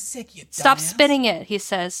make me sick, you Stop dumbass. spinning it, he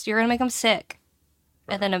says. You're going to make him sick.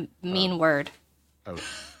 And then a mean word. Oh,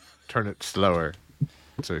 turn it slower.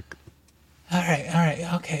 So, All right,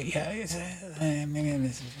 okay, yeah.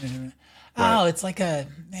 It's like a.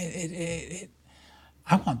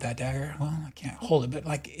 I want that dagger. Well, I can't hold it, but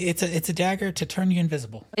like it's a dagger to turn you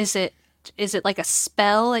invisible. Is it like a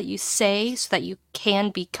spell that you say so that you can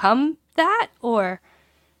become that, or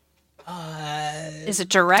is it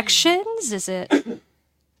directions? Is it?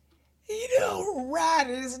 Rat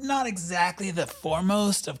is not exactly the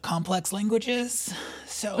foremost of complex languages,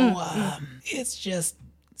 so it's just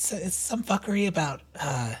it's some fuckery about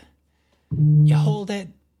you hold it,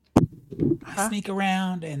 I sneak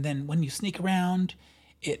around, and then when you sneak around,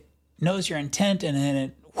 it knows your intent, and then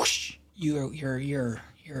it whoosh, you're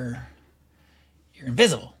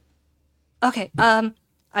invisible. Okay. And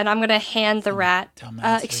I'm gonna hand the rat.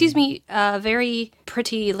 Dumbass Excuse me, very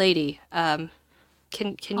pretty lady.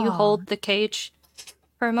 Can you hold the cage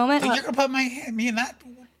for a moment? You're gonna put me in that?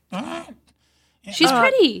 She's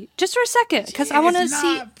pretty. Just for a second, because I want to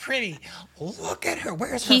see. Not pretty. Look at her.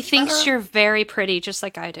 Where's her He thinks fur? you're very pretty, just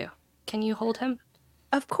like I do. Can you hold him?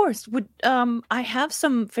 Of course. Would I have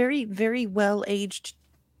some very, very well aged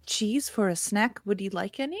cheese for a snack? Would you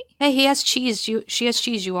like any? Hey, he has cheese. She has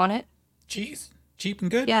cheese. You want it? Cheese, cheap and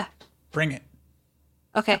good. Yeah. Bring it.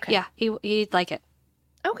 Okay. Yeah. He'd like it.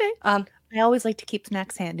 Okay. I always like to keep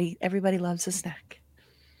snacks handy. Everybody loves a snack.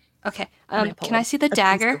 Okay. gonna pull Can I it. see the That's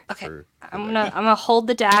dagger? Okay. I'm gonna hold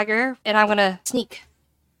the dagger and I'm gonna sneak.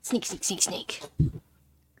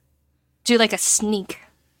 Do like a sneak.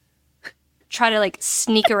 Try to like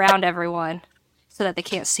sneak around everyone so that they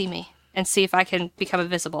can't see me and see if I can become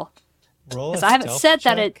invisible. Roll. Because I haven't said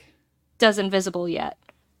that it does invisible yet.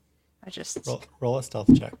 I just roll a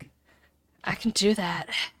stealth check. I can do that.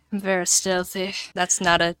 I'm very stealthy. That's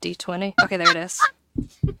not a D20. Okay, there it is.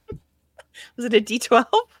 Was it a D12?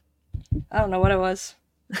 I don't know what it was.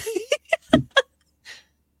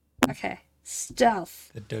 Okay.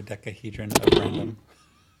 Stealth. The dodecahedron of random.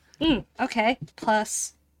 Okay.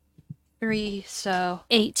 Plus 3, so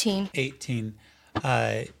 18. 18.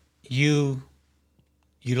 You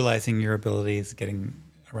utilizing your abilities, getting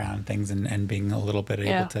around things and being a little bit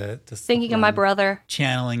able to Thinking of my brother.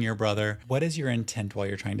 channeling your brother. What is your intent while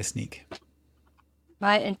you're trying to sneak?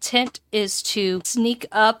 My intent is to sneak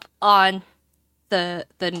up on the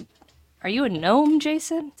are you a gnome,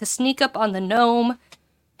 Jason? To sneak up on the gnome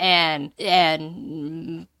and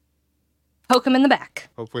poke him in the back.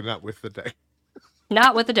 hopefully not with the dagger.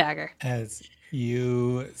 Not with the dagger. As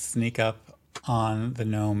you sneak up on the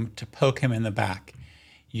gnome to poke him in the back,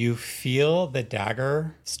 you feel the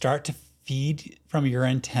dagger start to feed from your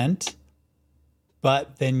intent,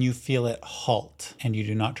 but then you feel it halt and you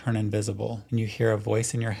do not turn invisible. And you hear a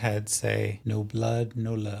voice in your head say, "No blood,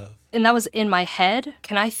 no love." And that was in my head.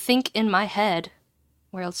 Can I think in my head?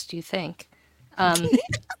 Where else do you think?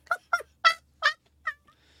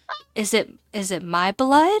 Is it my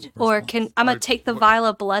blood, or can I'm gonna take the vial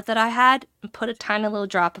of blood that I had and put a tiny little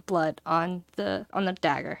drop of blood on the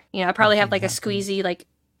dagger? You know, I probably have like a squeezy, like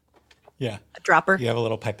Yeah. A dropper? You have a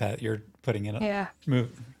little pipette. You're putting it up. yeah.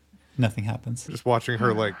 Move. Nothing happens. Just watching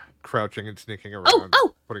her like crouching and sneaking around,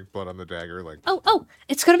 putting blood on the dagger. Like, Oh,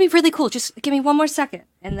 it's gonna be really cool. Just give me one more second,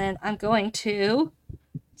 and then I'm going to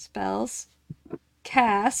spells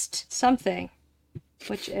cast something,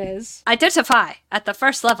 which is identify at the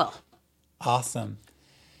first level. Awesome.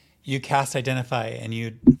 You cast Identify and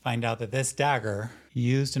you find out that this dagger,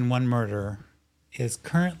 used in one murder, is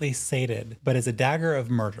currently sated, but is a dagger of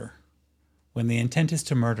murder. When the intent is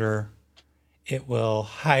to murder, it will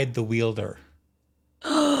hide the wielder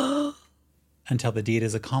until the deed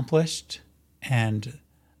is accomplished and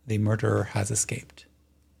the murderer has escaped.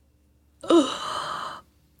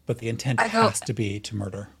 But the intent has to be to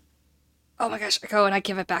murder. Oh my gosh, I go and I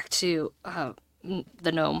give it back to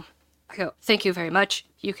the gnome. I go, thank you very much.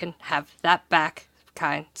 You can have that back,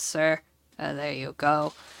 kind sir. There you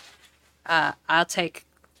go. I'll take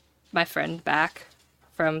my friend back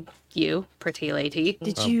from you, pretty lady.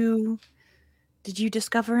 Did you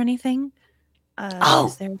discover anything?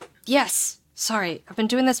 Oh, yes. Sorry, I've been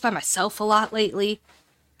doing this by myself a lot lately.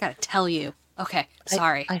 Gotta tell you. Okay,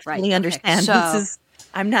 sorry. I right. fully understand. Okay,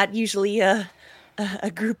 I'm not usually a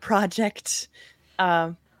group project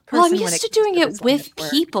person. well, I'm when used to comes doing this it line with of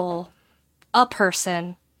work. people, a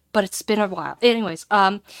person, but it's been a while. Anyways,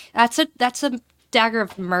 that's a dagger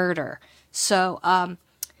of murder. So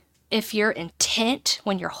if your intent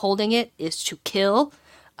when you're holding it is to kill,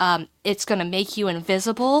 it's going to make you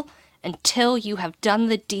invisible until you have done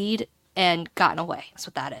the deed and gotten away. That's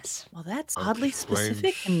what that is. Well, that's oddly Explains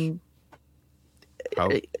specific. And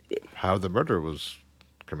how the murder was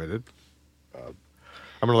committed. I'm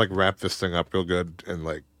gonna like wrap this thing up real good and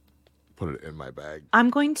like put it in my bag. I'm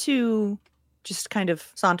going to just kind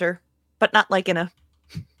of saunter, but not like in a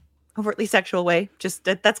overtly sexual way. Just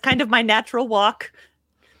that's kind of my natural walk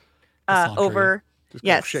over. Just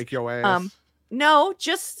Yes. go shake your ass. No,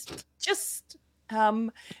 just Just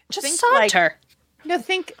think saunter.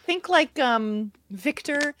 think like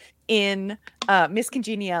Victor in Miss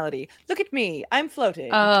Congeniality. Look at me, I'm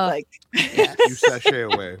floating. Like You sashay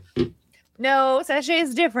away. no, sachet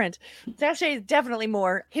is different. Sachet is definitely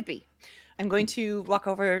more hippie. I'm going to walk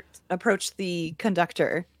over, approach the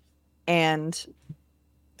conductor, and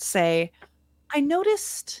say, I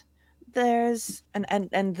noticed there's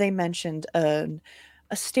and they mentioned a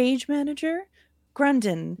stage manager.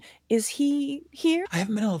 Grundon, is he here? I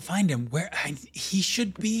haven't been able to find him. He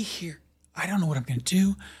should be here. I don't know what I'm going to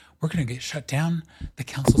do. We're going to get shut down. The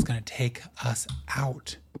council's going to take us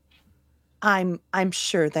out. I'm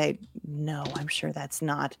sure they know. I'm sure that's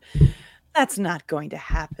not going to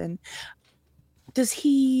happen. Does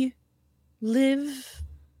he live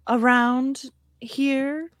around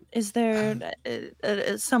here? Is there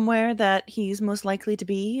somewhere that he's most likely to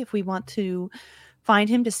be if we want to find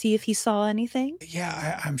him to see if he saw anything?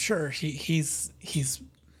 Yeah, I'm sure he's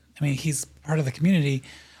part of the community.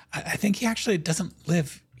 I think he actually doesn't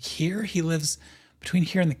live here. He lives between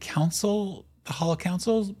here and the Hall of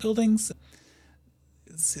Council buildings.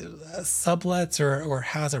 Sublets or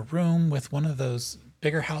has a room with one of those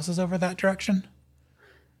bigger houses over that direction.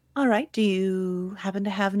 All right. Do you happen to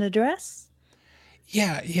have an address?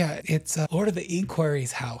 Yeah. It's Lord of the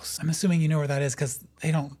Inquiry's house. I'm assuming you know where that is because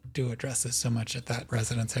they don't do addresses so much at that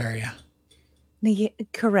residence area.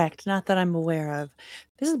 Correct. Not that I'm aware of.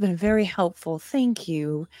 This has been very helpful. Thank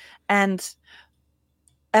you. And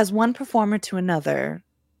as one performer to another,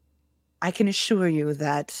 I can assure you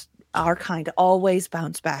that our kind always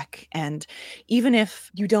bounce back. And even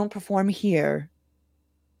if you don't perform here,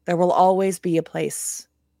 there will always be a place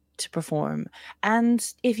to perform.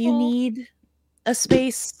 And if you need a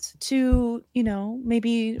space to,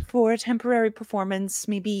 maybe for a temporary performance,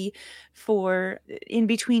 maybe for in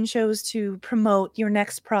between shows to promote your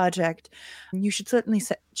next project, you should certainly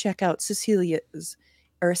check out Celia's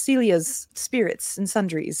Spirits and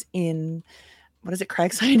Sundries in, what is it,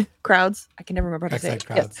 Craigside Crowds? I can never remember how to say it.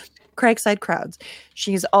 Yes. Craigside Crowds.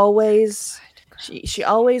 She's always she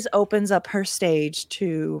always opens up her stage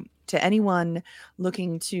to anyone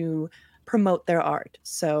looking to promote their art.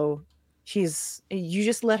 So you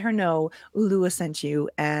just let her know Ulua sent you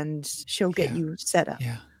and she'll get you set up.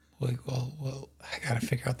 Yeah. Well, I gotta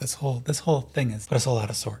figure out this whole thing is put us all out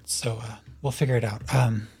of sorts. So we'll figure it out.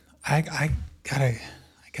 I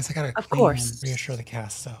guess I gotta of clean course and reassure the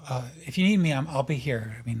cast. So if you need me, I'll be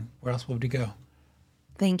here. I mean, where else would we go?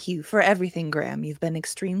 Thank you for everything, Graham. You've been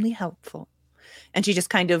extremely helpful. And she just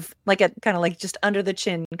kind of just under the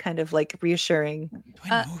chin, kind of like reassuring. Do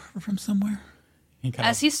I know her from somewhere?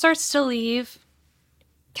 As he starts to leave,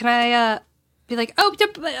 can I be like, oh,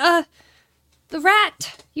 the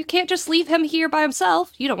rat! You can't just leave him here by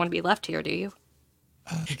himself. You don't want to be left here, do you?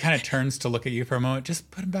 He kind of turns to look at you for a moment.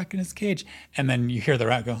 Just put him back in his cage. And then you hear the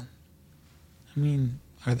rat go, I mean,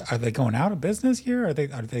 are they going out of business here? Are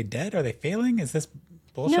they dead? Are they failing? Is this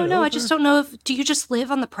bullshit No, over? I just don't know do you just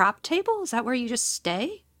live on the prop table? Is that where you just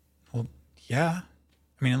stay? Well, yeah.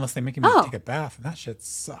 I mean, unless they make me take a bath, and that shit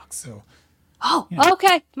sucks. So. Oh,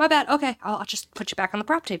 okay. My bad. Okay, I'll just put you back on the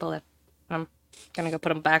prop table then. I'm gonna go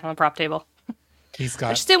put him back on the prop table. He's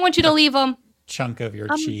got. I just didn't want you to leave him. Chunk of your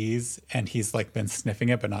cheese, and he's like been sniffing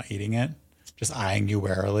it but not eating it, just eyeing you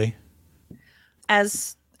warily.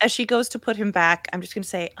 As she goes to put him back, I'm just gonna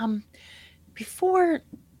say, before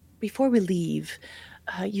we leave,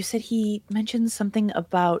 you said he mentioned something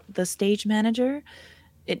about the stage manager.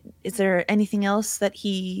 Is there anything else that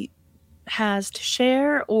he has to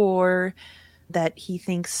share or that he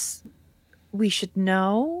thinks we should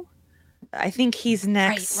know? I think he's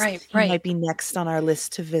next. Right. He might be next on our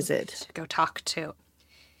list to visit. To go talk to.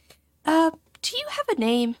 Do you have a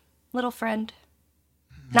name, little friend?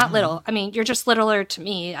 Not little. I mean, you're just littler to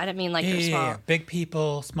me. I didn't mean like you're small. Yeah. Big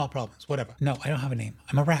people, small problems, whatever. No, I don't have a name.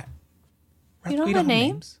 I'm a rat. You don't have a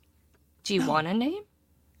name? Names. Do you want a name?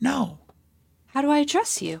 No. How do I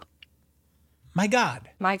address you? My God.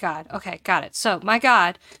 My God. Okay, got it. So, my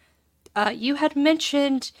God, you had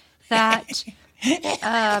mentioned that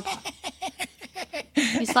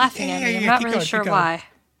He's laughing at me. I'm Yeah, not keep really going, sure keep going. why.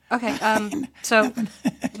 Okay, so,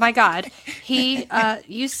 my God,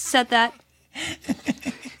 you said that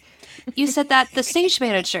the stage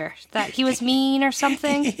manager, that he was mean or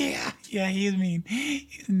something? Yeah, he's mean.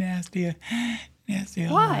 He's nasty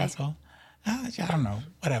old Why? asshole. I don't know.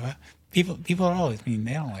 Whatever. People are always mean.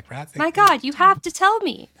 They don't like rats. My God, you have to tell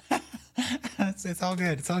me. It's all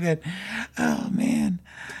good. It's all good. Oh man.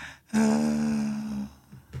 I'm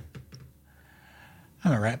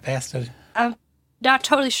a rat bastard. I'm not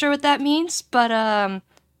totally sure what that means, but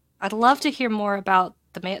I'd love to hear more about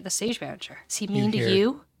the stage manager. Is he mean to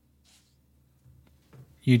you?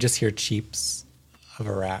 You just hear cheeps of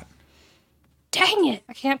a rat. Dang it!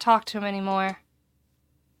 I can't talk to him anymore.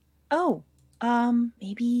 Oh,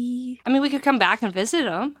 maybe. I mean, we could come back and visit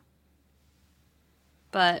him.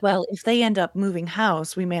 But Well, if they end up moving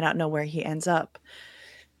house, we may not know where he ends up.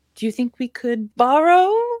 Do you think we could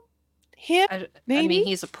borrow him? I Maybe? mean,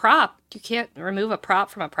 he's a prop. You can't remove a prop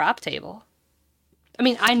from a prop table. I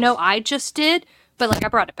mean, I know I just did, but like I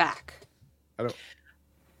brought it back.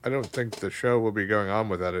 I don't think the show will be going on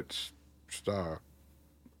without its star.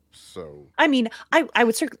 So I mean, I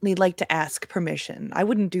would certainly like to ask permission. I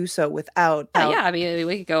wouldn't do so without. Yeah, I mean,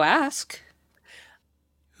 we could go ask.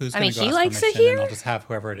 Who's I going mean, to go he ask likes it permission, and here? I'll just have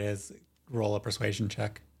whoever it is roll a persuasion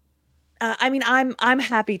check. I mean, I'm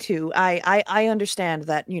happy to. I understand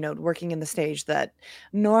that, working in the stage, that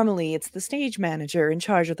normally it's the stage manager in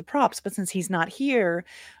charge of the props, but since he's not here,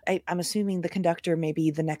 I'm assuming the conductor may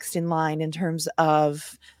be the next in line in terms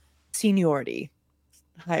of seniority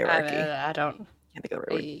hierarchy. I don't. Can't think of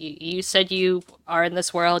the word. You said you are in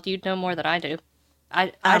this world. You'd know more than I do.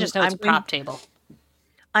 I just know it's a prop table.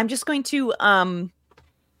 I'm just going to can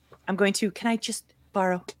I just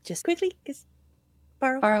borrow just quickly?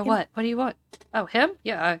 Borrow him? What? What do you want? Oh, him?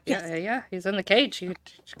 Yeah, Yes. yeah. He's in the cage. You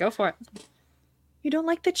should go for it. You don't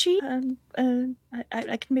like the cheap?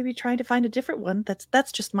 I can maybe try to find a different one.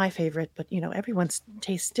 That's just my favorite, but everyone's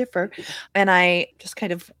tastes differ. And I just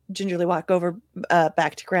kind of gingerly walk over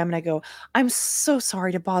back to Graham and I go, "I'm so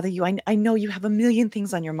sorry to bother you. I know you have a million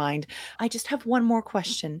things on your mind. I just have one more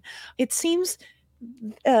question. It seems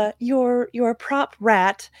your prop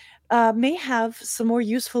rat may have some more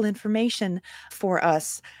useful information for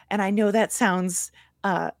us. And I know that sounds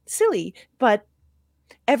silly, but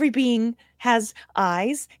every being has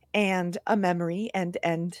eyes and a memory and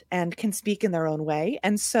can speak in their own way.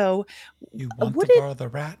 And so You want would to it- borrow the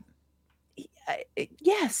rat?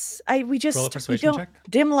 yes, we Roll a just we persuasion don't check.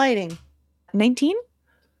 dim lighting. 19?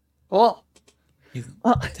 Cool.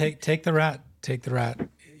 Well, Take the rat. Take the rat.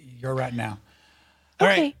 You're a rat now. All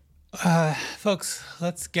okay. right, folks,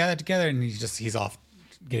 let's gather together. And he's off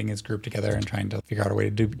getting his group together and trying to figure out a way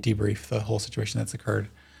to debrief the whole situation that's occurred.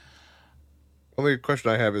 only question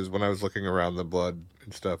I have is when I was looking around the blood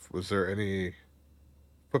and stuff, was there any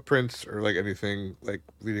footprints or like anything like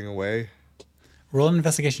leading away? Roll an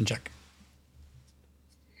investigation check.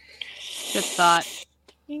 Good thought.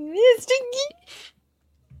 Hey,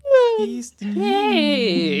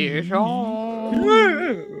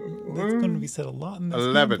 That's going to be said a lot in this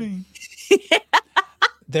 11. campaign.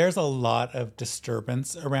 There's a lot of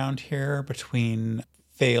disturbance around here between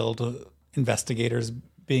failed investigators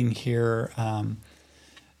being here,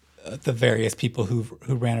 the various people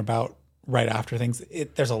who ran about right after things.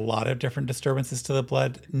 There's a lot of different disturbances to the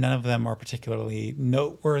blood. None of them are particularly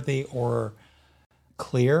noteworthy or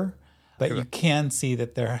clear, but you can see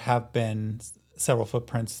that there have been several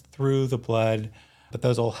footprints through the blood, but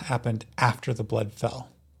those all happened after the blood fell.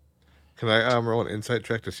 Can I roll an insight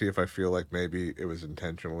check to see if I feel like maybe it was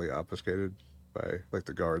intentionally obfuscated by like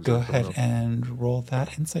the guards? Go or someone ahead else? and roll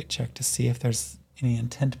that insight check to see if there's any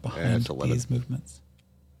intent behind it's 11. these movements.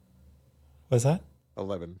 Was that?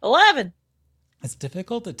 11. 11. It's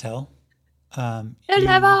difficult to tell.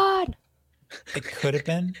 11! It could have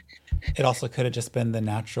been. It also could have just been the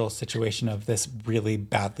natural situation of this really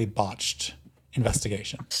badly botched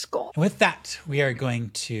investigation. Skull. And with that, we are going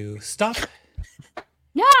to stop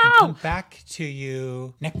No! and come back to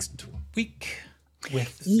you next week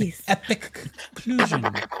with the epic conclusion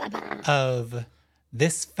of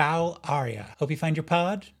this foul aria. Hope you find your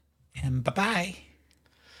pod, and bye-bye.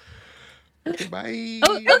 Bye.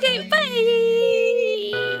 Oh, okay, bye!